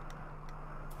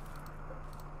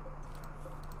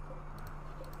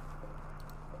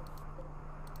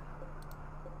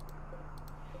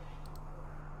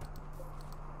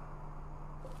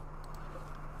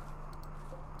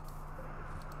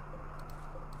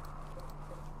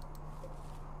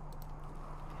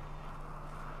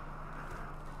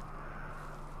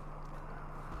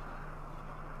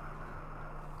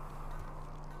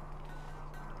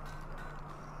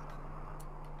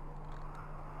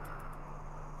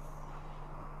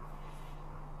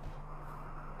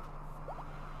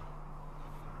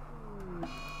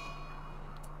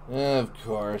 Of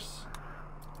course.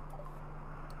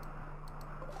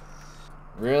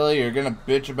 Really? You're gonna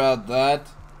bitch about that?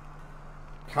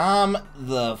 Calm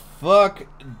the fuck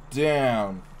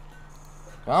down.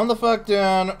 Calm the fuck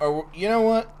down, or you know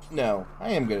what? No,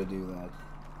 I am gonna do that.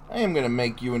 I am gonna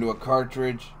make you into a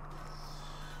cartridge.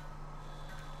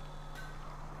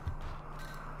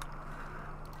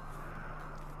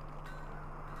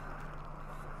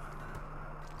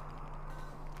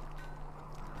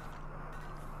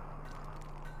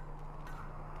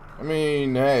 I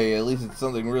mean, hey, at least it's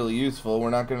something really useful. We're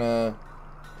not gonna...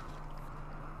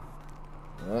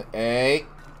 Hey!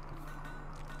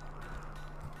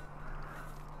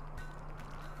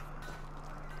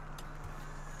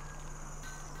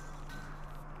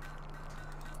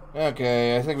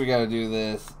 Okay, I think we gotta do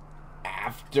this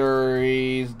after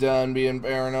he's done being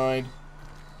paranoid.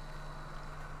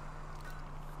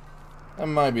 That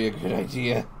might be a good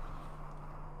idea.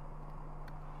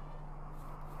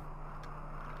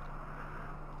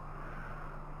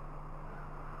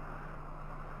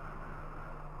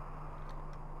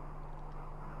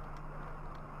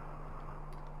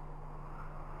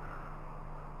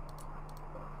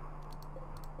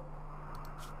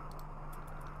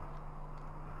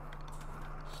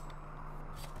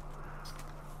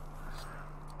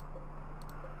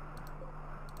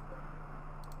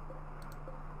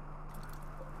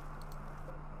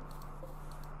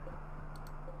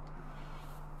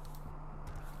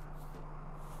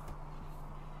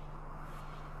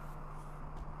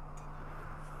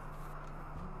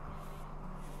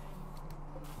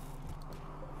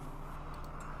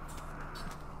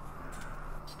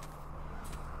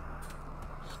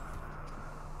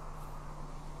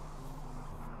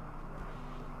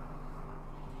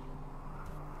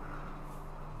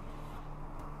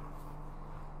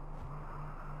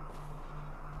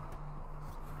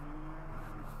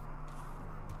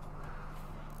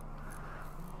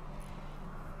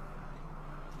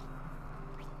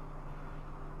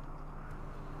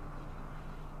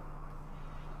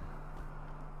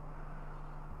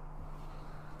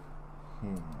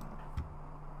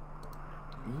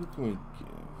 Who can we give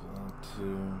that to?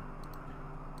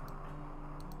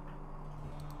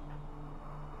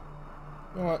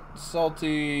 You know what? Salty,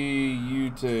 you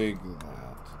take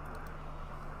that.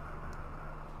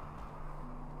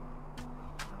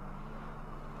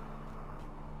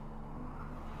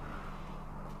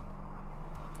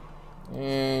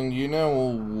 And you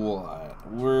know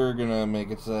what? We're gonna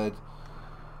make it said,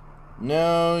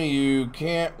 no, you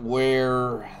can't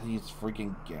wear these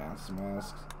freaking gas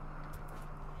masks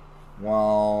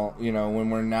while, you know, when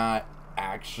we're not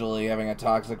actually having a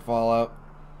toxic fallout.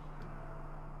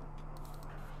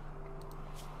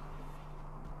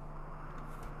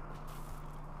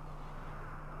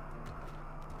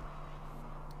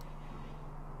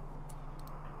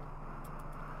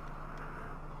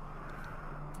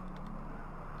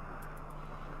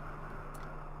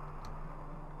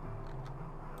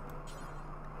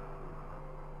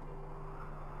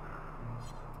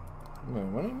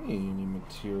 Man, what do you mean you need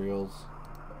materials?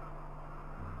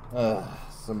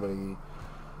 Somebody...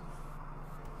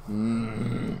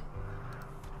 You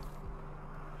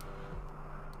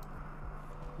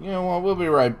know what, we'll be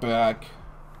right back.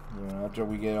 You know, after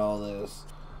we get all this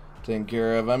taken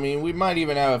care of. I mean, we might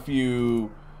even have a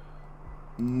few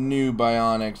new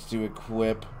bionics to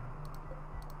equip.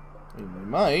 I mean, we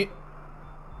might.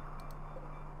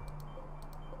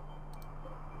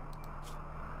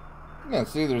 Yeah,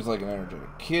 see, there's like an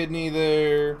energetic kidney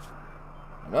there.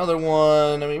 Another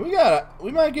one. I mean,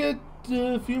 we might get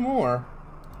a few more.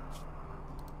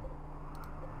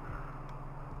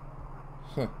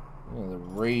 Huh. Yeah, the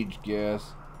rage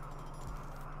gas.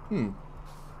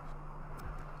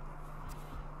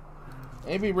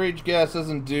 Maybe rage gas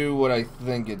doesn't do what I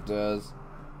think it does.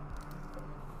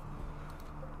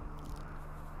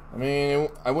 I mean,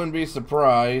 I wouldn't be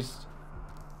surprised.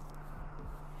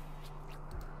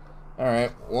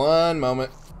 Alright, one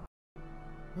moment.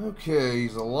 Okay,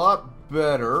 he's a lot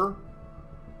better.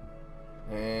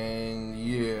 And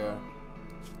yeah.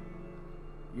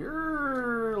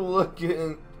 You're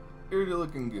looking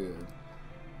good.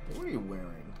 What are you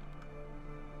wearing?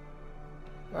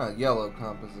 Ah, yellow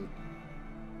composite.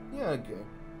 Yeah, okay.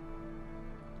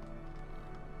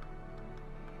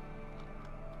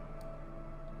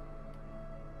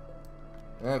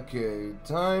 Okay,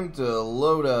 time to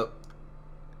load up.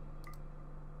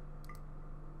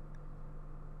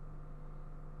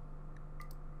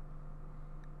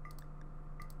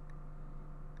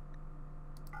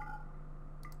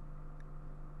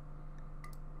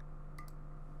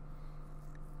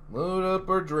 Load up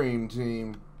our dream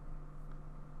team.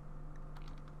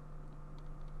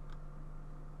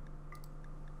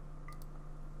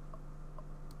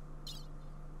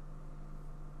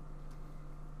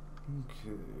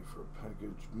 Okay, for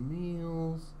packaged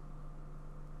meals.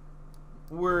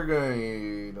 We're gonna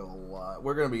eat a lot.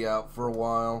 We're gonna be out for a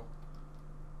while.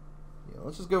 Yeah,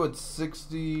 let's just go with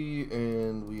 60,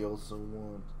 and we also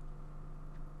want...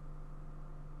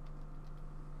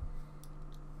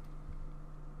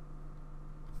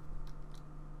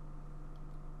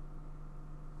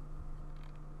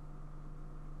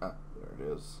 Ah, there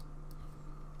it is.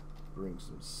 Bring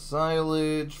some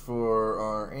silage for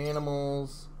our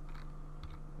animals.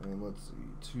 And let's see,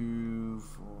 2,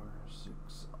 4,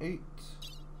 6, 8.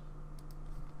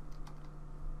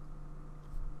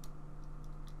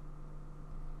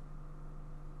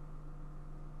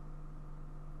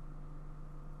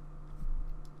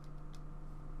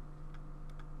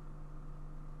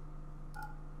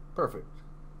 Perfect.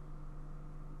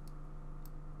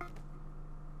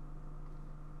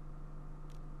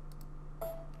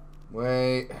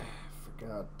 Wait,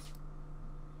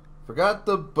 forgot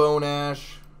the bone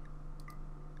ash.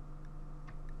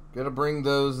 Gotta bring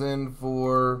those in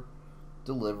for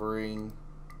delivering.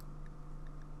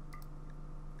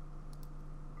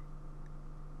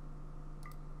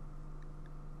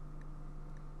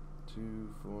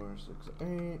 Two, 4, 6,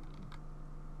 8.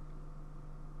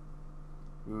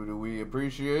 Who do we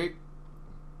appreciate?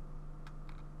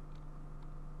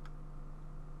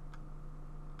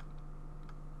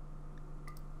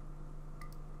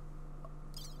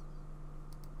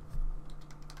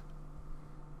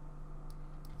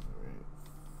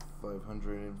 All right,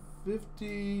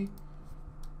 550.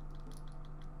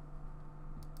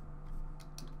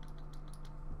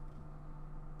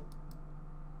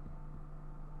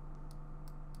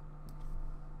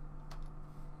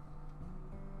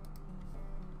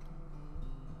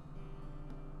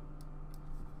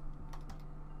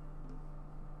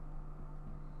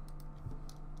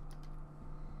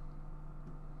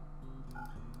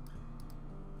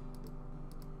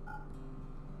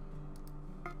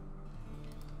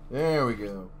 There we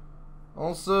go.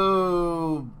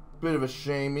 Also, bit of a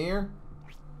shame here.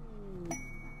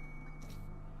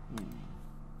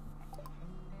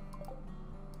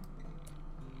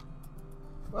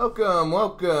 Welcome,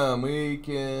 welcome. We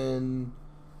can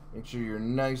make sure you're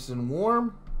nice and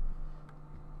warm.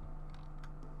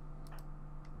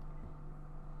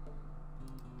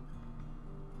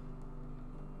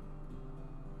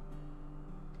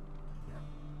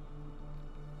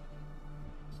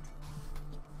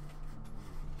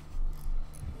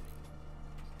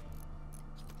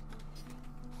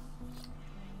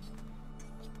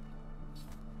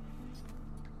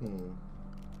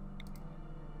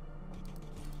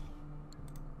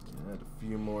 Add a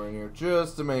few more in here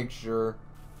just to make sure.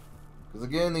 Because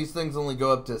again, these things only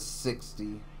go up to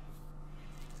 60.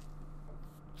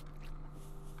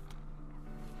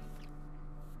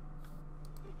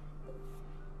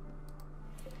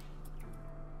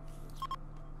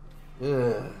 Ugh,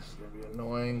 it's gonna be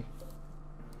annoying.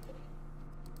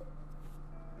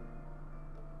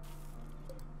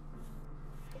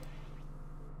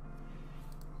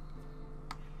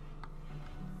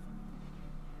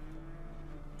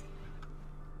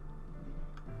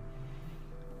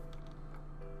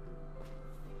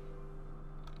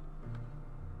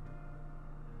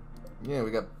 Yeah,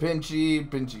 we got Pinchy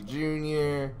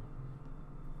Jr.,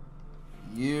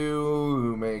 you,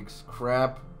 who makes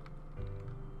crap.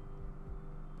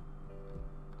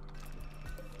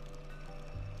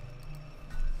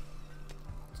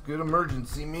 It's good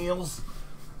emergency meals,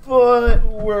 but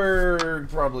we're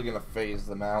probably gonna phase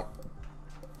them out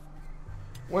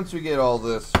once we get all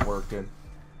this working.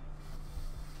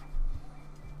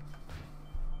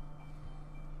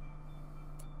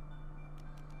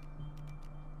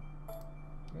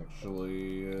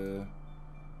 Actually,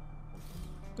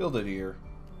 build it here.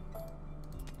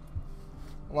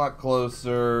 A lot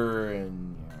closer,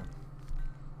 and yeah.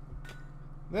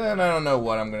 Then I don't know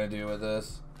what I'm gonna do with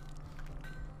this.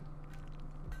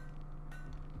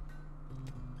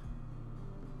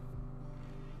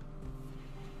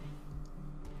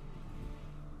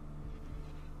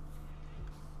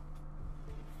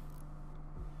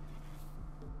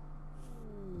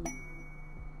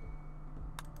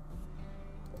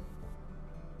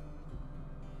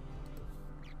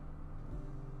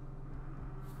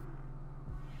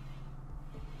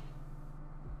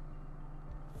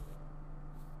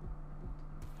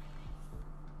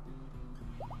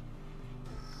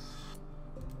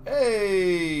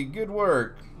 Hey, good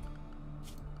work.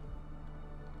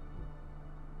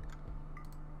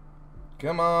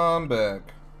 Come on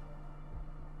back.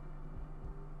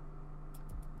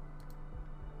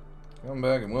 Come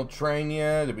back and we'll train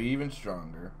you to be even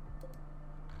stronger.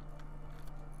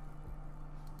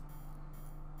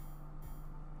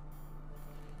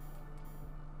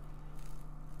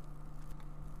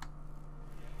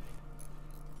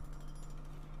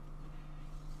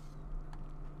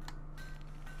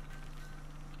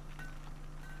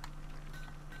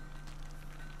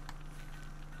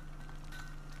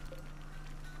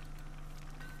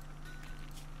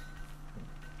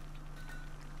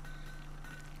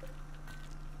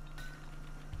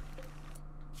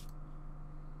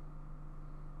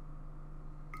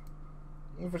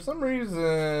 And for some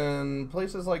reason,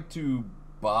 places like to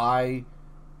buy,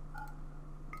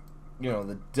 you know,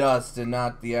 the dust and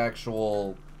not the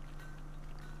actual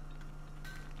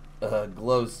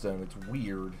glowstone. It's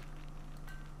weird.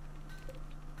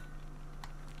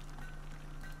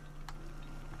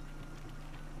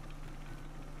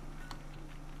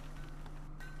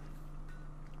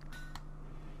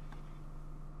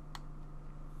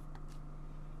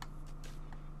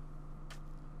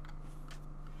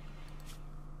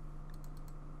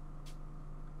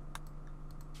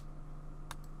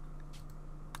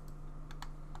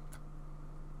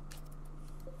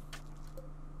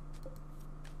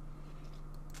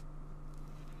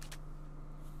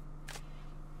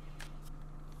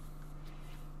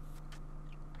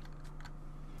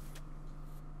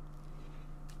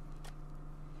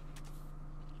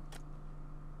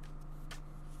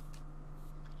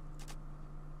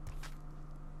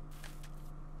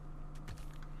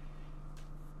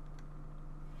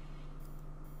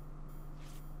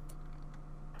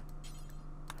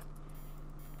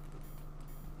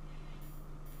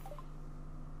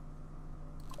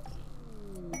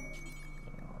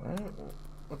 Alright, well,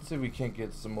 let's see if we can't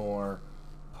get some more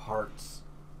parts.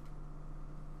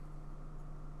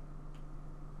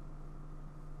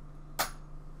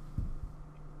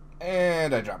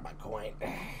 And I dropped my coin.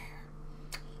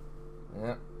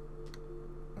 Yep.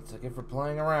 That's okay for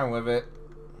playing around with it.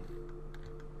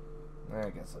 I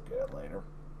guess I'll get it later.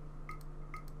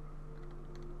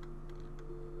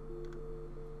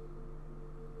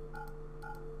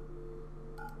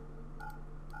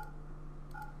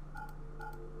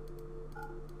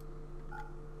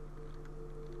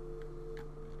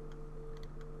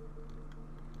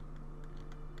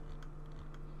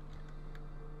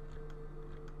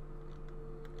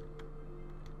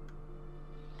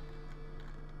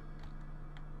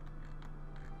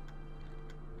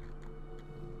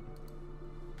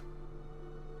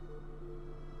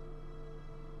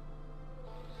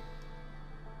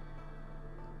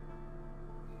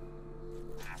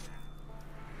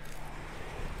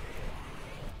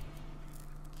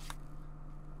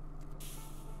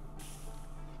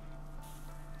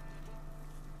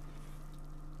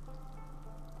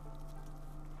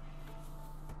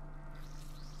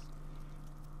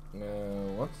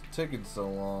 No, what's taking so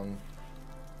long?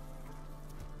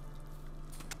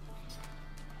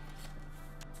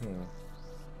 Oh,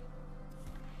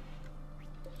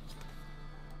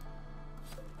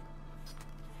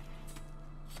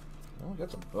 we got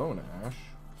some bone ash.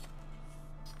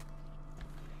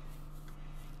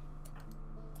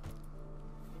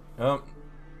 Oh,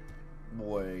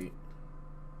 wait.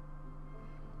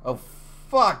 Oh,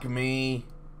 fuck me.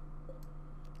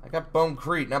 I got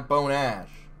bonecrete, not bone ash.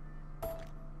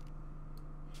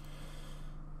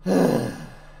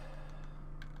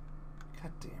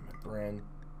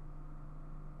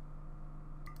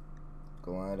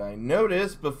 Glad I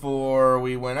noticed before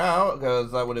we went out,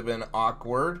 because that would have been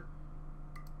awkward.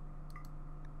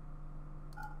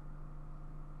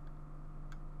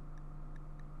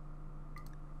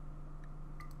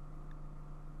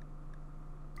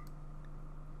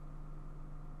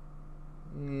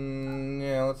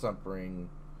 Yeah, let's not bring...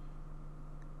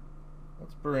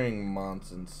 Let's bring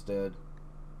Mons instead.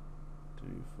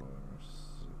 2, 4,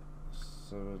 6,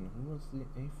 7. Who was the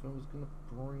 8th I was gonna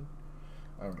bring?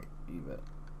 Alright, Yvette.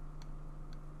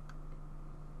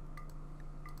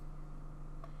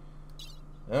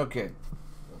 Okay.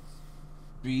 Let's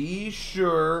be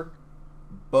sure.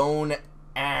 Bone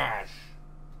Ash.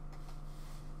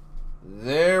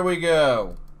 There we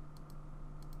go.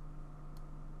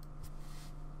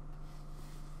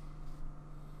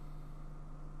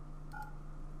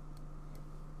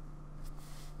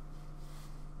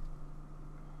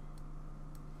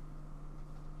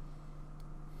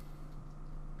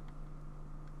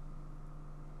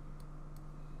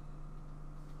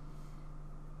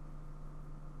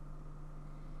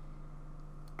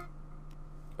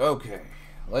 Okay,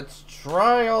 let's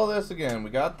try all this again.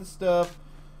 We got the stuff.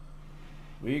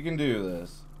 We can do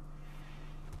this.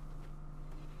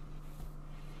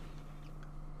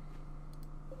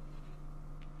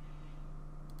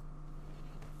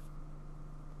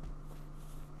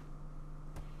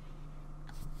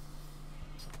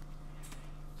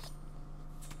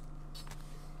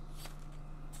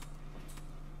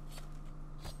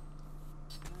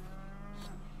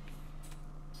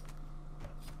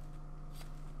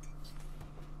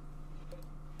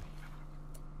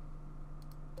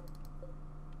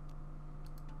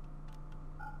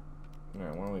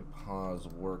 Alright, why don't we pause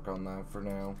work on that for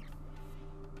now?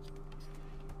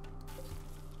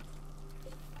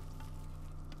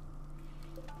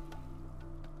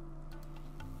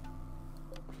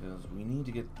 Because we need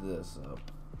to get this up.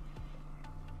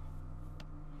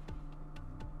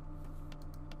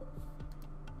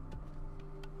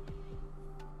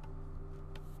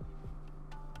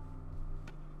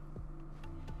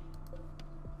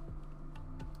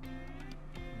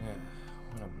 Yeah,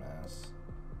 what a mess.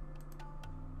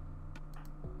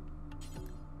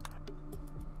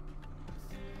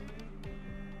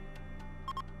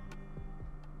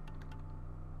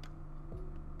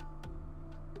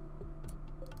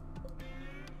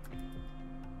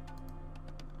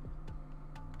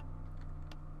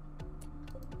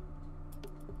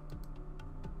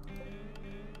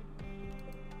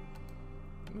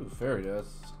 Ooh, fairy dust.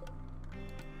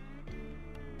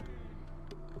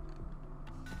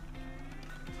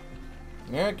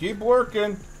 Yeah, keep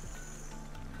working.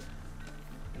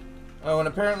 Oh, and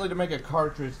apparently to make a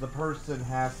cartridge, the person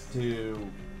has to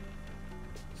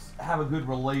have a good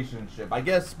relationship. I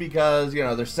guess because, you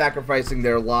know, they're sacrificing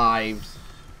their lives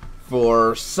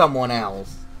for someone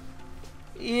else.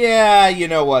 Yeah, you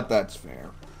know what? That's fair.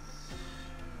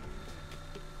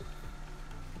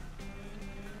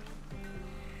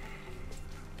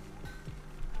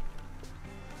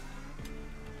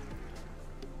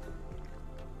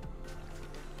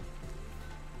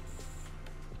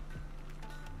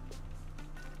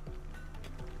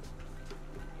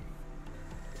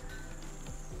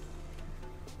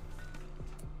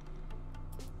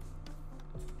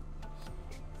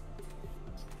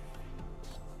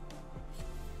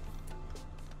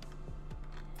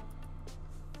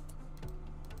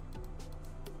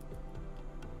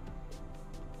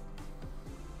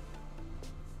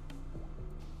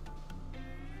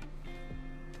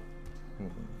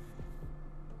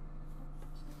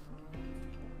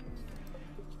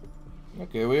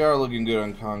 Okay, we are looking good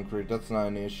on concrete. That's not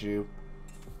an issue.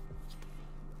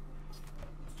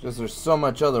 Just there's so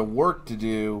much other work to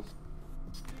do.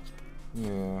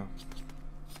 Yeah.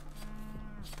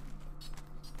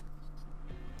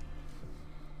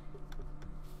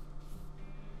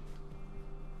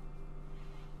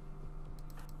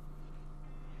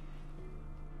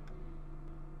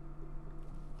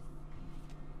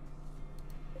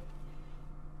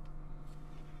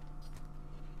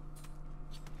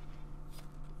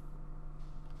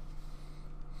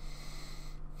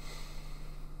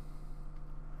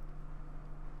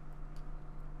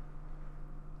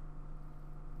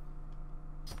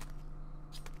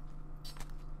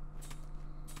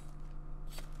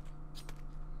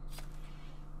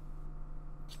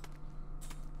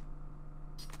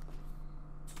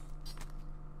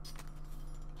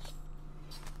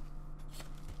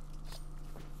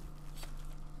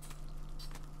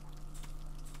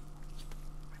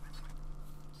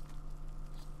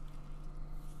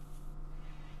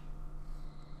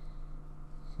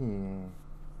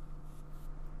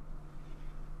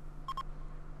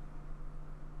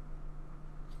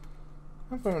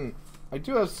 I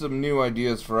do have some new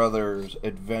ideas for other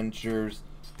adventures.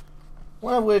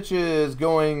 One of which is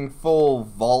going full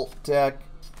vault tech.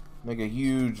 Make a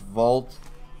huge vault.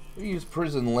 We use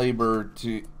prison labor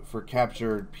for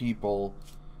captured people.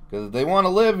 Because if they want to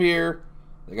live here,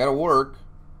 they gotta work.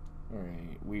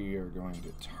 Alright, we are going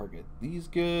to target these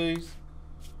guys.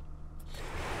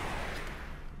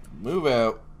 Move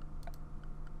out.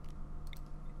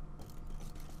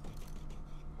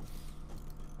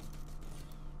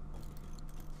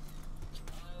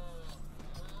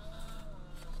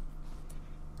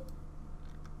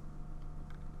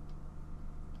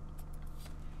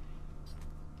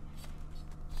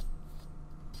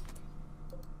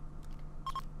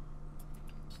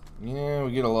 Yeah,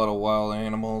 we get a lot of wild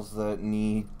animals that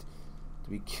need to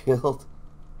be killed.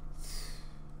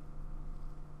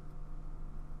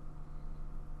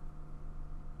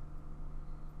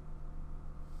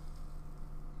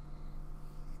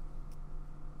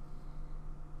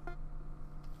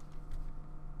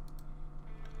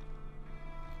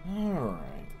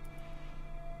 Alright.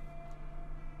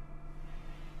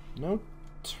 No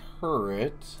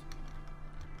turret.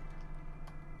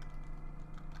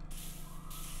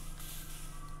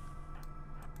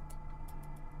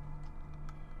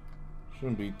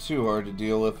 Shouldn't be too hard to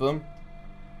deal with them.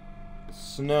 The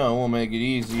snow will make it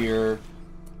easier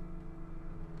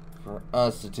for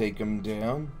us to take them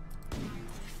down.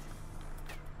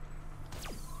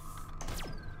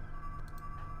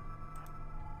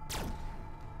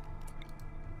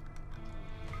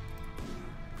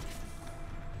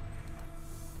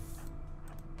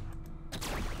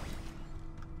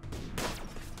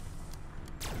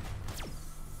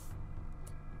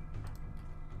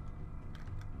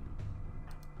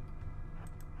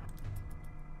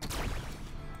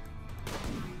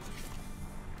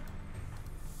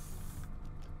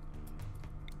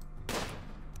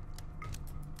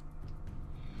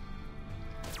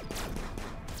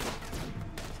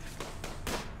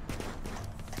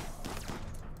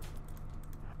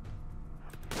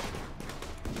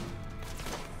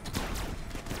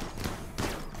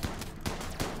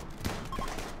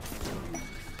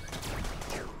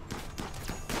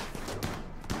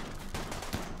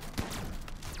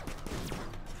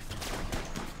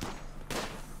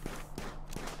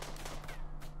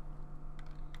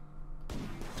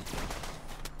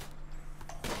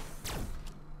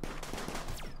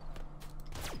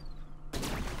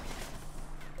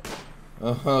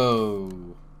 Oh.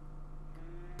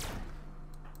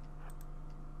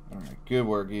 Alright, good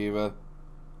work, Eva.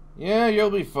 Yeah,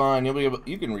 you'll be fine. You'll be able.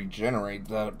 You can regenerate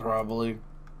that probably.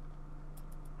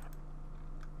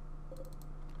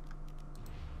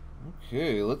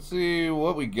 Okay, let's see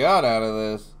what we got out of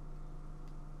this.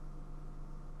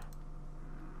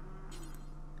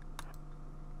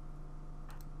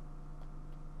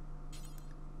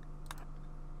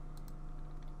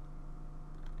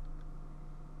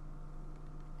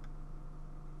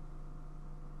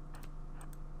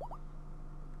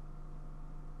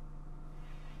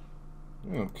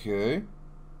 Okay.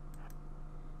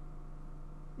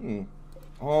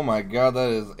 Oh my god, that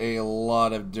is a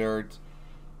lot of dirt.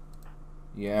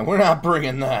 Yeah, we're not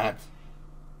bringing that.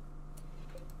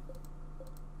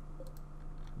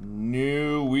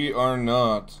 No, we are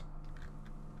not.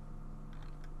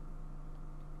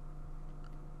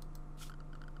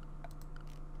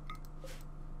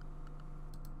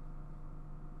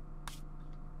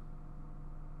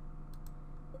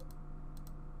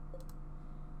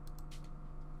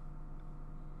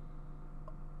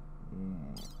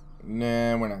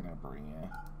 Nah, we're not gonna bring you.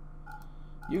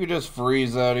 You could just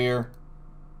freeze out here.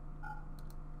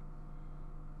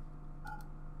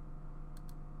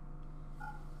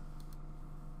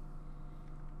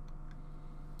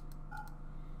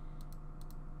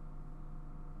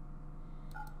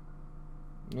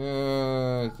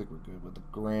 I think we're good with the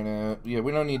granite. Yeah,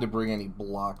 we don't need to bring any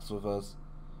blocks with us.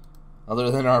 Other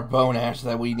than our bone ash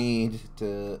that we need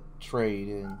to trade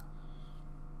in.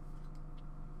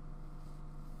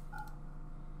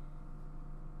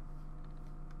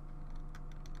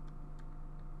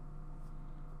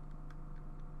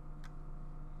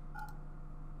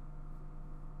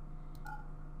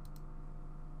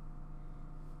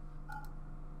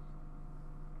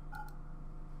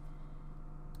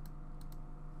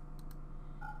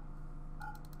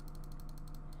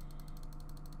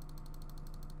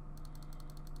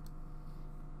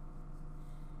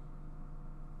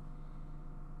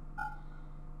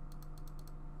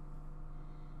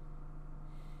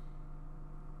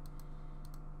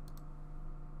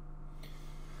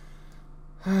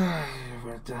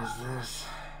 What does this?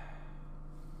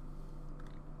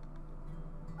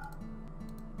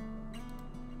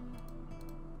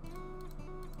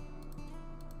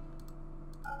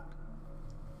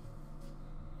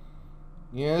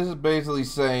 Yeah, this is basically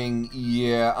saying,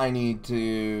 yeah, I need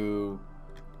to,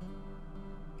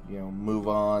 move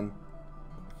on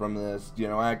from this.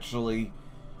 Actually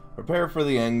prepare for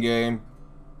the end game.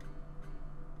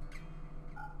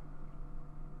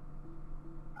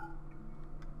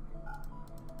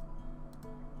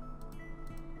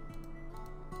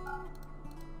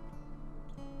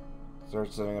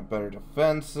 Start setting up better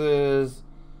defenses,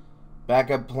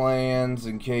 backup plans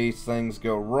in case things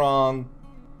go wrong.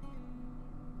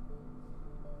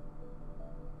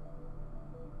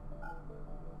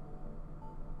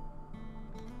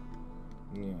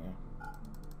 Yeah.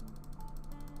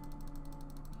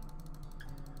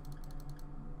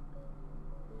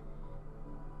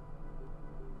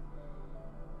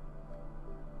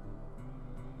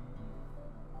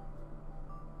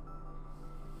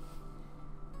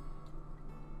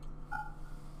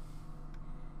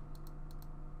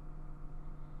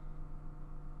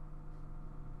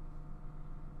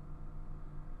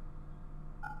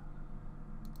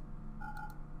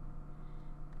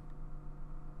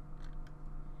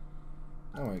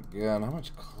 Oh my god, how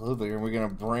much clothing are we gonna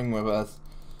bring with us?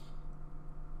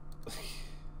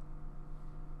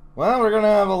 Well, we're gonna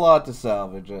have a lot to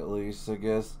salvage at least, I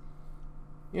guess.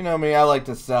 You know me, I like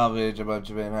to salvage a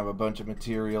bunch of it and have a bunch of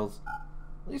materials.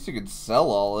 At least you could sell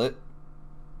all it.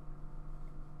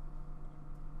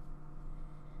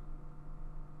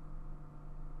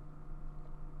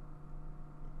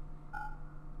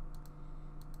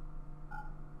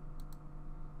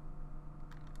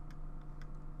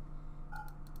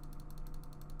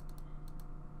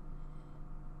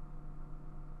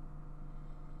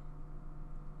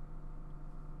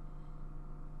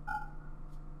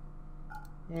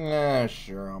 Yeah,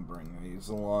 sure, I'll bring these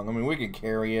along. I mean, we can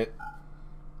carry it.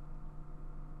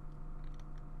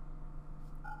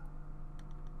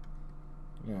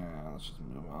 Yeah, let's just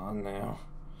move on now.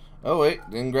 Oh, wait,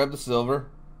 didn't grab the silver.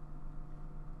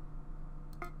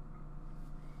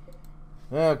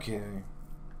 Okay.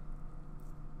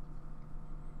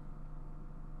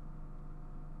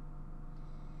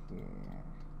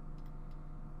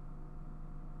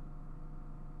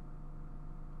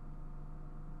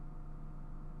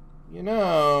 You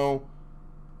know,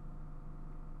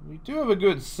 we do have a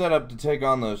good setup to take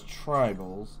on those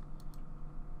tribals.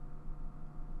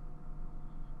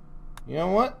 You know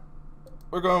what?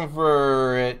 We're going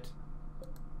for it.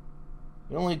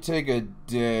 It'll only take a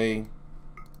day.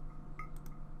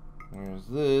 Where's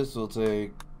this? We'll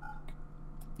take...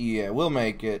 Yeah, we'll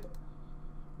make it.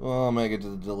 We'll make it to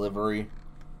the delivery.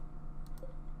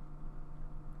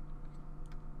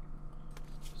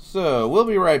 So, we'll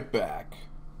be right back.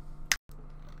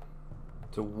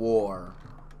 To war.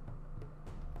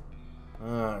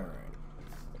 Alright.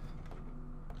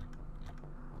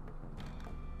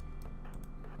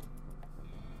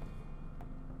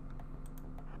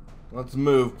 Let's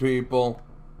move, people.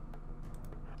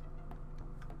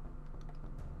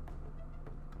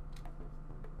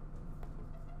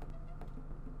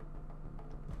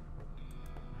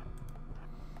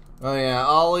 Oh yeah,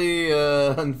 Ollie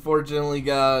unfortunately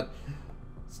got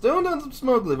stoned on some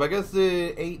smoke leaf. I guess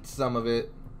they ate some of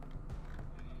it.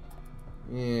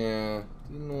 Yeah,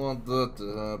 didn't want that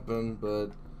to happen,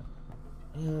 but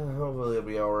hopefully it'll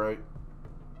be alright.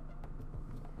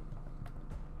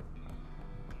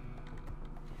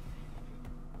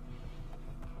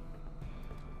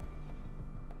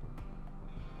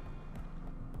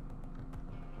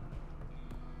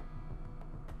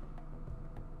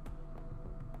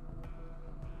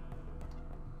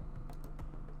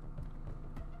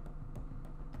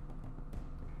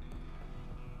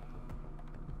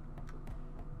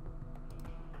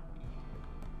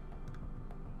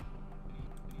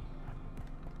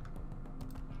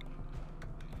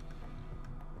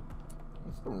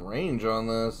 What's the range on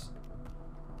this?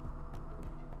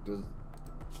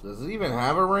 Does it even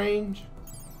have a range?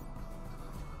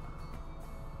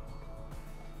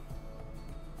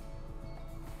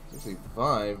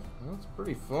 $65. That's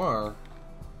pretty far.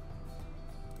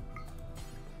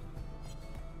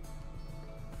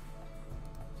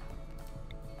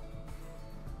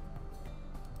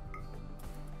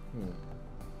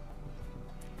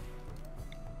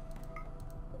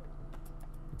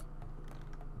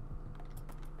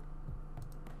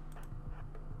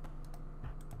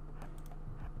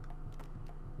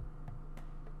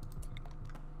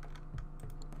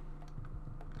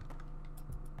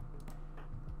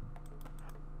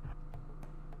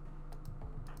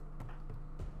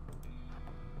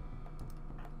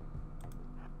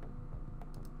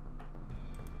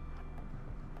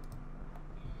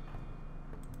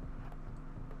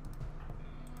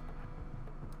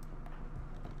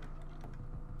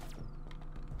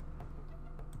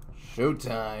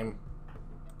 Showtime.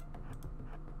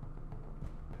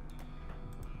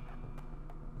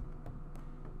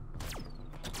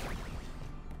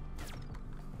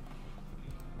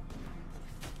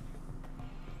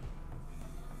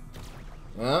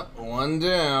 Oh, one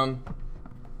down.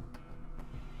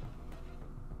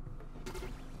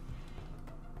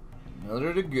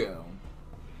 Another to go.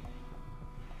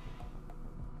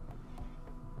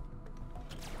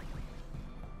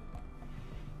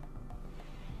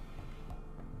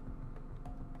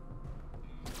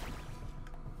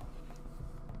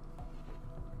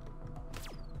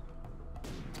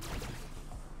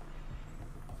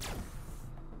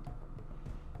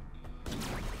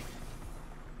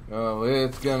 Oh,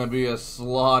 it's gonna be a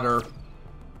slaughter.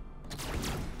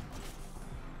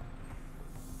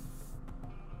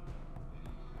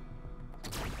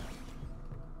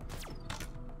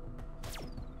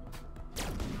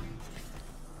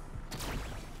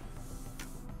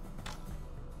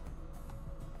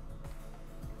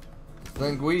 I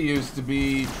think we used to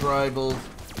be tribals.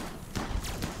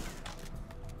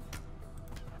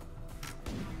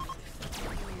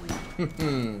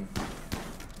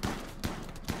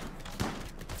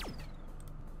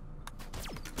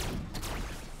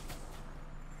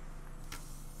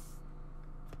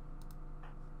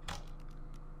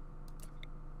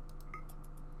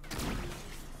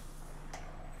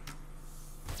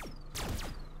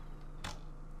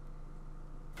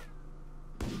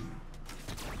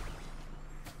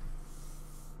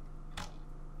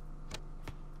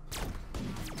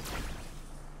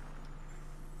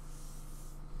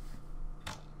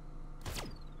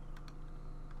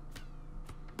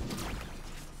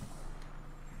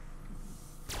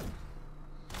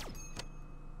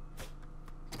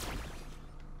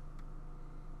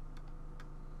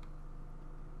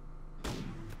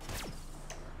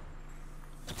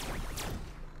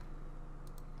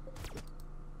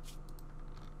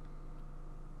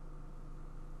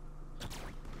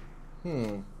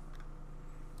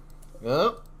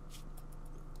 Oh.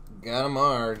 Got him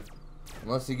hard.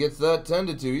 Unless he gets that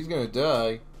tended to, he's gonna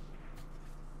die.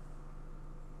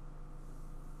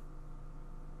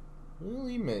 Will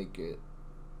he make it?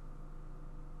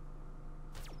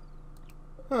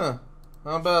 Huh.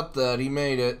 How about that? He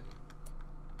made it.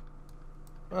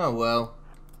 Oh well.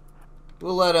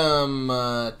 We'll let him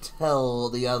tell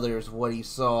the others what he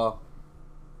saw.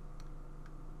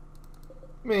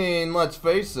 I mean, let's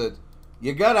face it.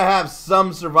 You gotta have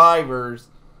some survivors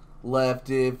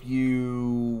left if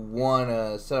you want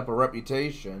to set up a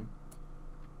reputation.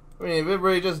 I mean, if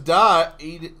everybody just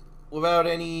died without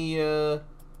any, you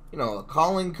know, a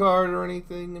calling card or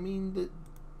anything, I mean,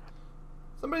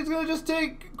 somebody's gonna just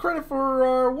take credit for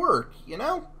our work, you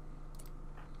know?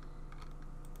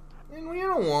 And we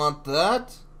don't want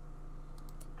that.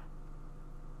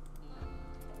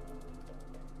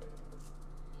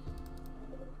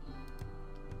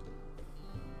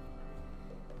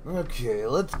 Okay,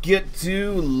 let's get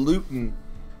to looting.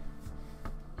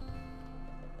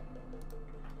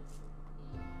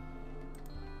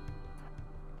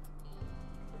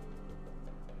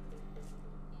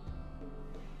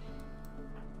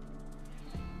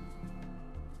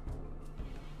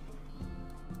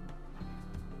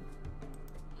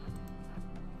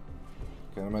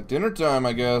 Okay, I'm at dinner time,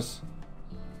 I guess.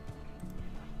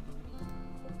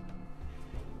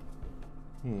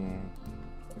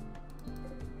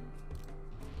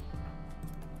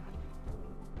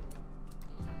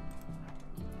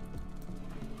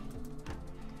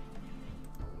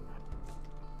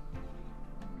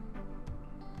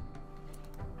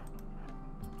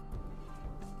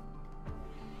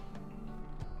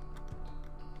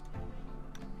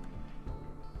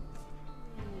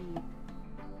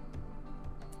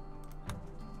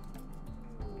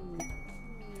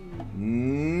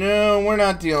 No, we're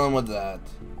not dealing with that.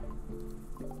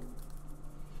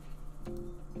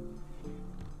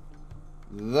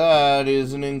 That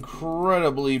is an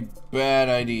incredibly bad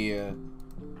idea.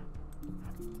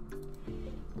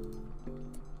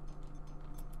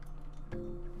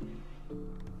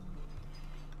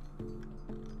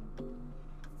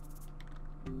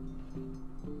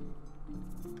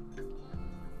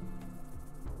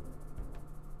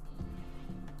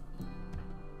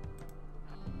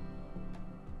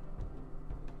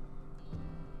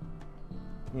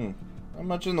 Not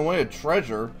much in the way of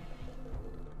treasure.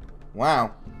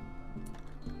 Wow.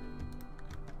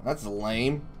 That's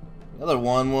lame. The other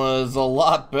one was a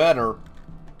lot better.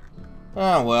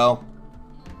 Ah, well.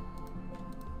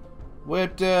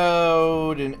 Whipped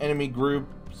out an enemy group.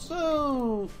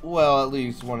 So, well, at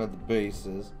least one of the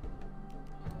bases.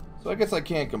 So I guess I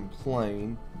can't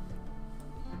complain.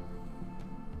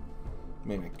 I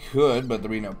mean, I could, but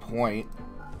there'd be no point.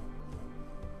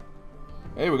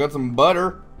 Hey, we got some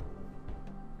butter.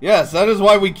 Yes, that is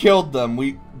why we killed them.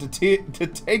 To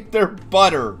take their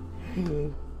butter.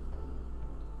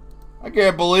 I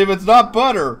can't believe it's not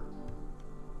butter.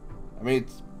 I mean,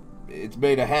 it's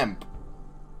made of hemp.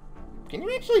 Can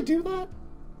you actually do that?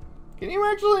 Can you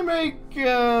actually make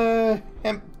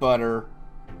hemp butter?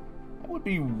 That would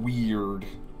be weird.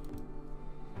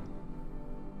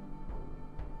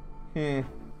 So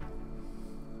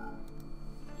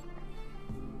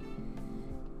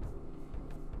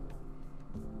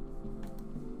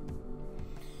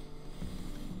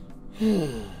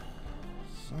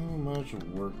much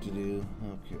work to do.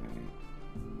 Okay.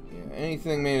 Yeah,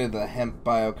 anything made of the hemp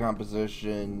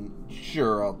biocomposition,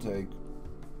 sure, I'll take.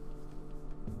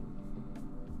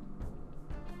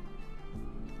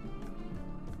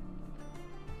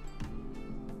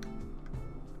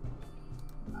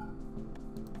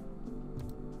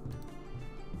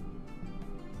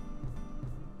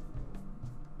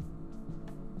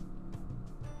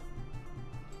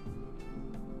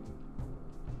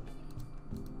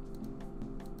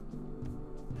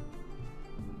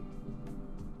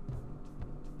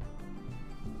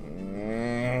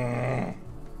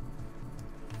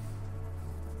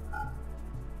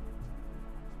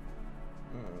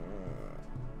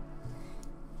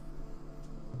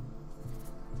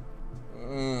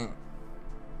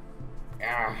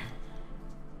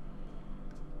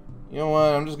 You know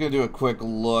what? I'm just gonna do a quick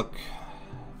look.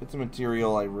 If it's a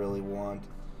material I really want,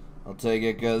 I'll take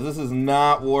it, because this is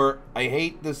not work. I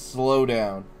hate this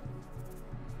slowdown.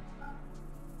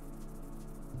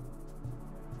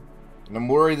 And I'm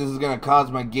worried this is gonna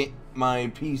cause my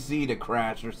PC to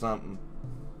crash or something.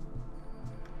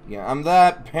 Yeah, I'm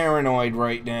that paranoid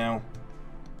right now.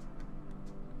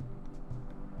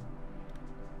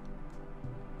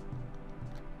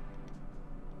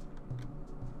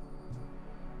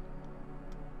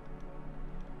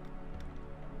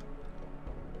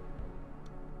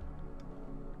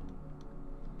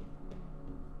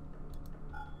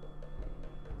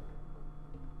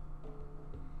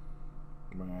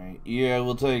 Right, yeah,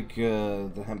 we'll take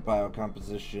the hemp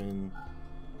biocomposition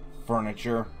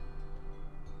furniture.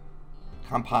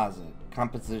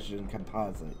 Composition,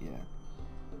 yeah.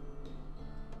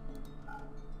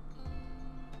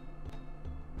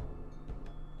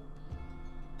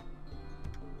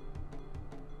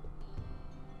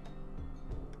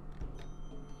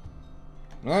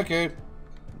 Okay.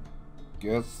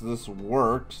 Guess this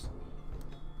works.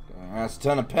 That's a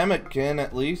ton of pemmican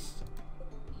at least.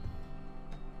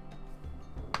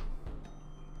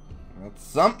 That's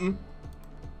something.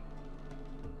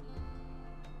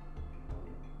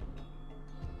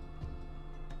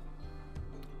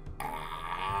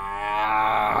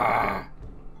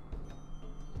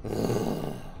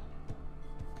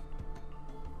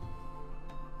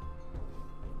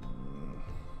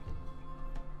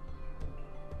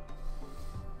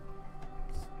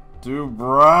 Too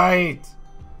bright.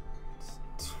 It's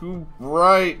too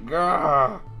bright.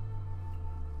 Gah.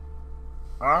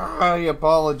 I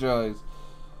apologize.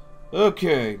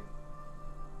 Okay.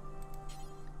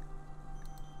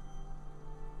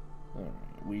 Alright,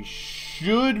 we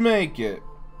should make it.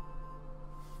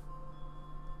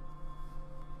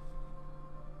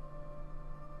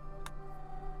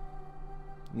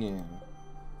 Yeah.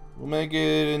 We'll make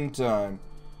it in time.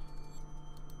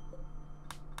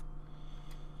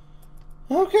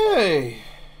 Okay.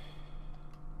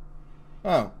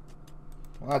 Oh.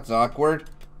 Well, that's awkward.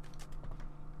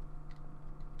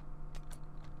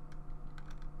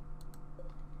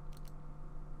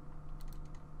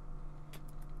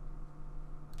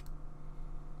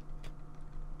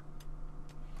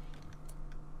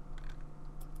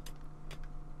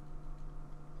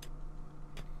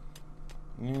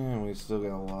 Yeah, we still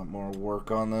got a lot more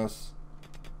work on this.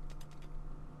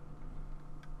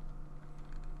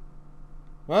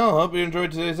 Well, hope you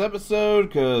enjoyed today's episode,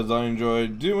 because I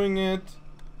enjoyed doing it.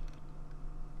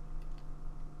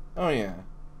 Oh yeah.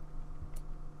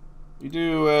 We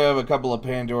do have a couple of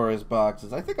Pandora's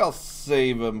boxes. I think I'll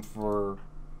save them for...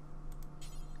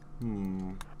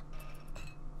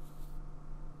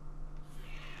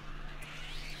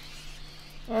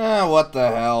 what the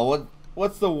hell?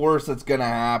 What's the worst that's gonna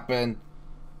happen?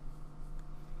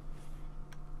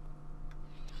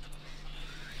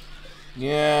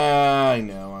 Yeah, I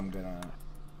know.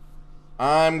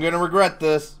 I'm gonna regret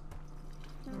this.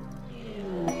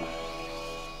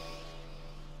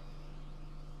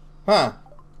 Huh.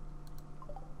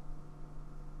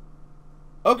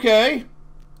 Okay.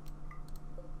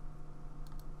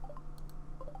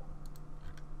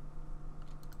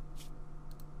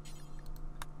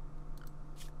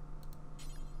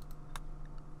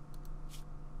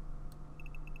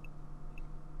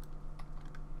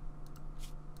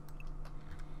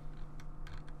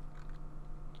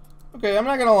 Okay, I'm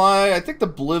not gonna lie. I think the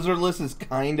Blizzardless is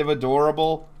kind of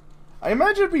adorable. I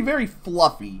imagine it'd be very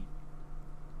fluffy.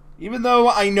 Even though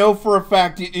I know for a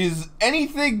fact it is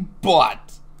anything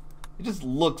but. It just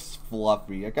looks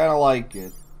fluffy. I kind of like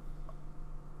it.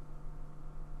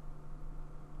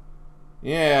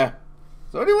 Yeah.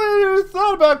 So anyone who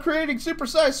thought about creating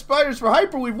supersized spiders for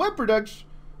hyperweave web production,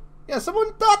 yeah,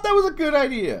 someone thought that was a good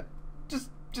idea.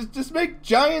 Just make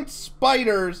giant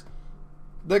spiders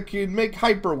that can make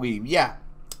hyperweave. Yeah.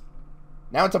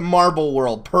 Now it's a marble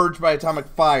world purged by atomic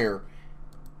fire.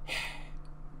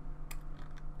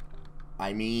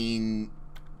 I mean,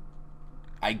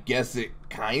 I guess it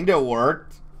kind of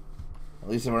worked. At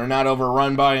least we're not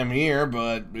overrun by him here,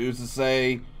 but who's to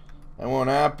say that won't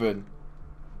happen?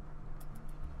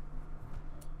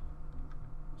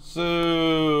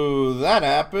 So, that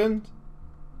happened.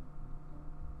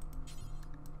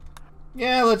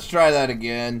 Yeah, let's try that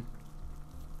again.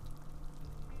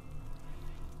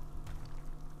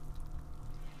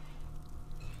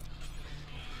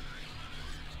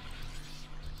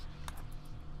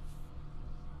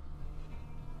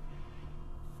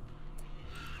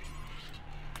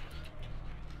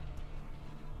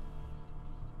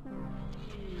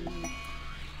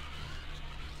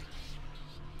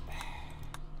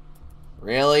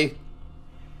 Really?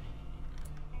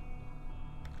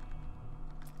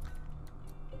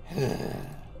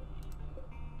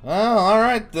 Well,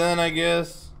 alright then, I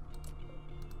guess.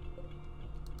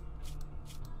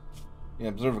 Yeah,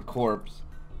 observe a corpse.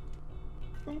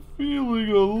 I'm feeling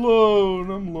alone.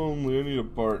 I'm lonely. I need a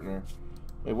partner.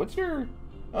 Wait, what's your...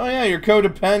 Oh yeah, you're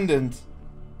codependent.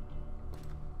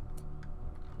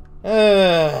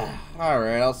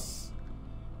 Alright,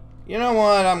 You know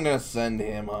what? I'm gonna send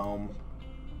him home.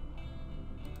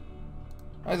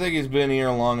 I think he's been here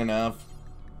long enough.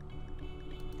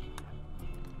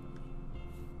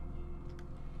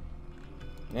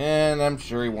 And I'm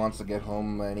sure he wants to get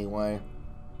home anyway.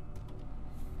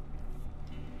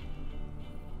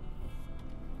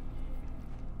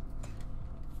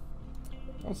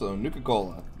 Also,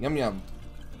 Nuka-Cola. Yum yum.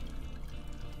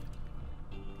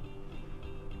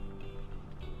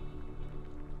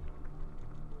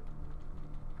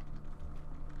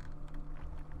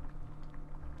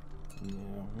 Yeah,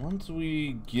 once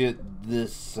we get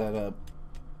this set up,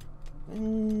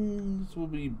 things will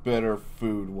be better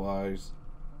food-wise.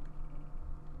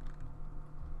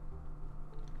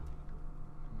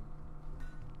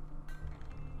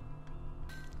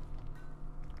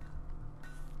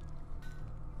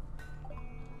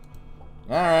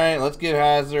 Alright, let's get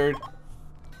Hazard.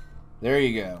 There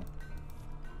you go.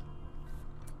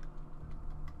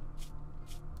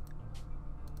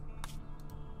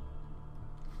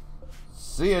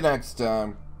 See you next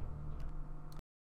time.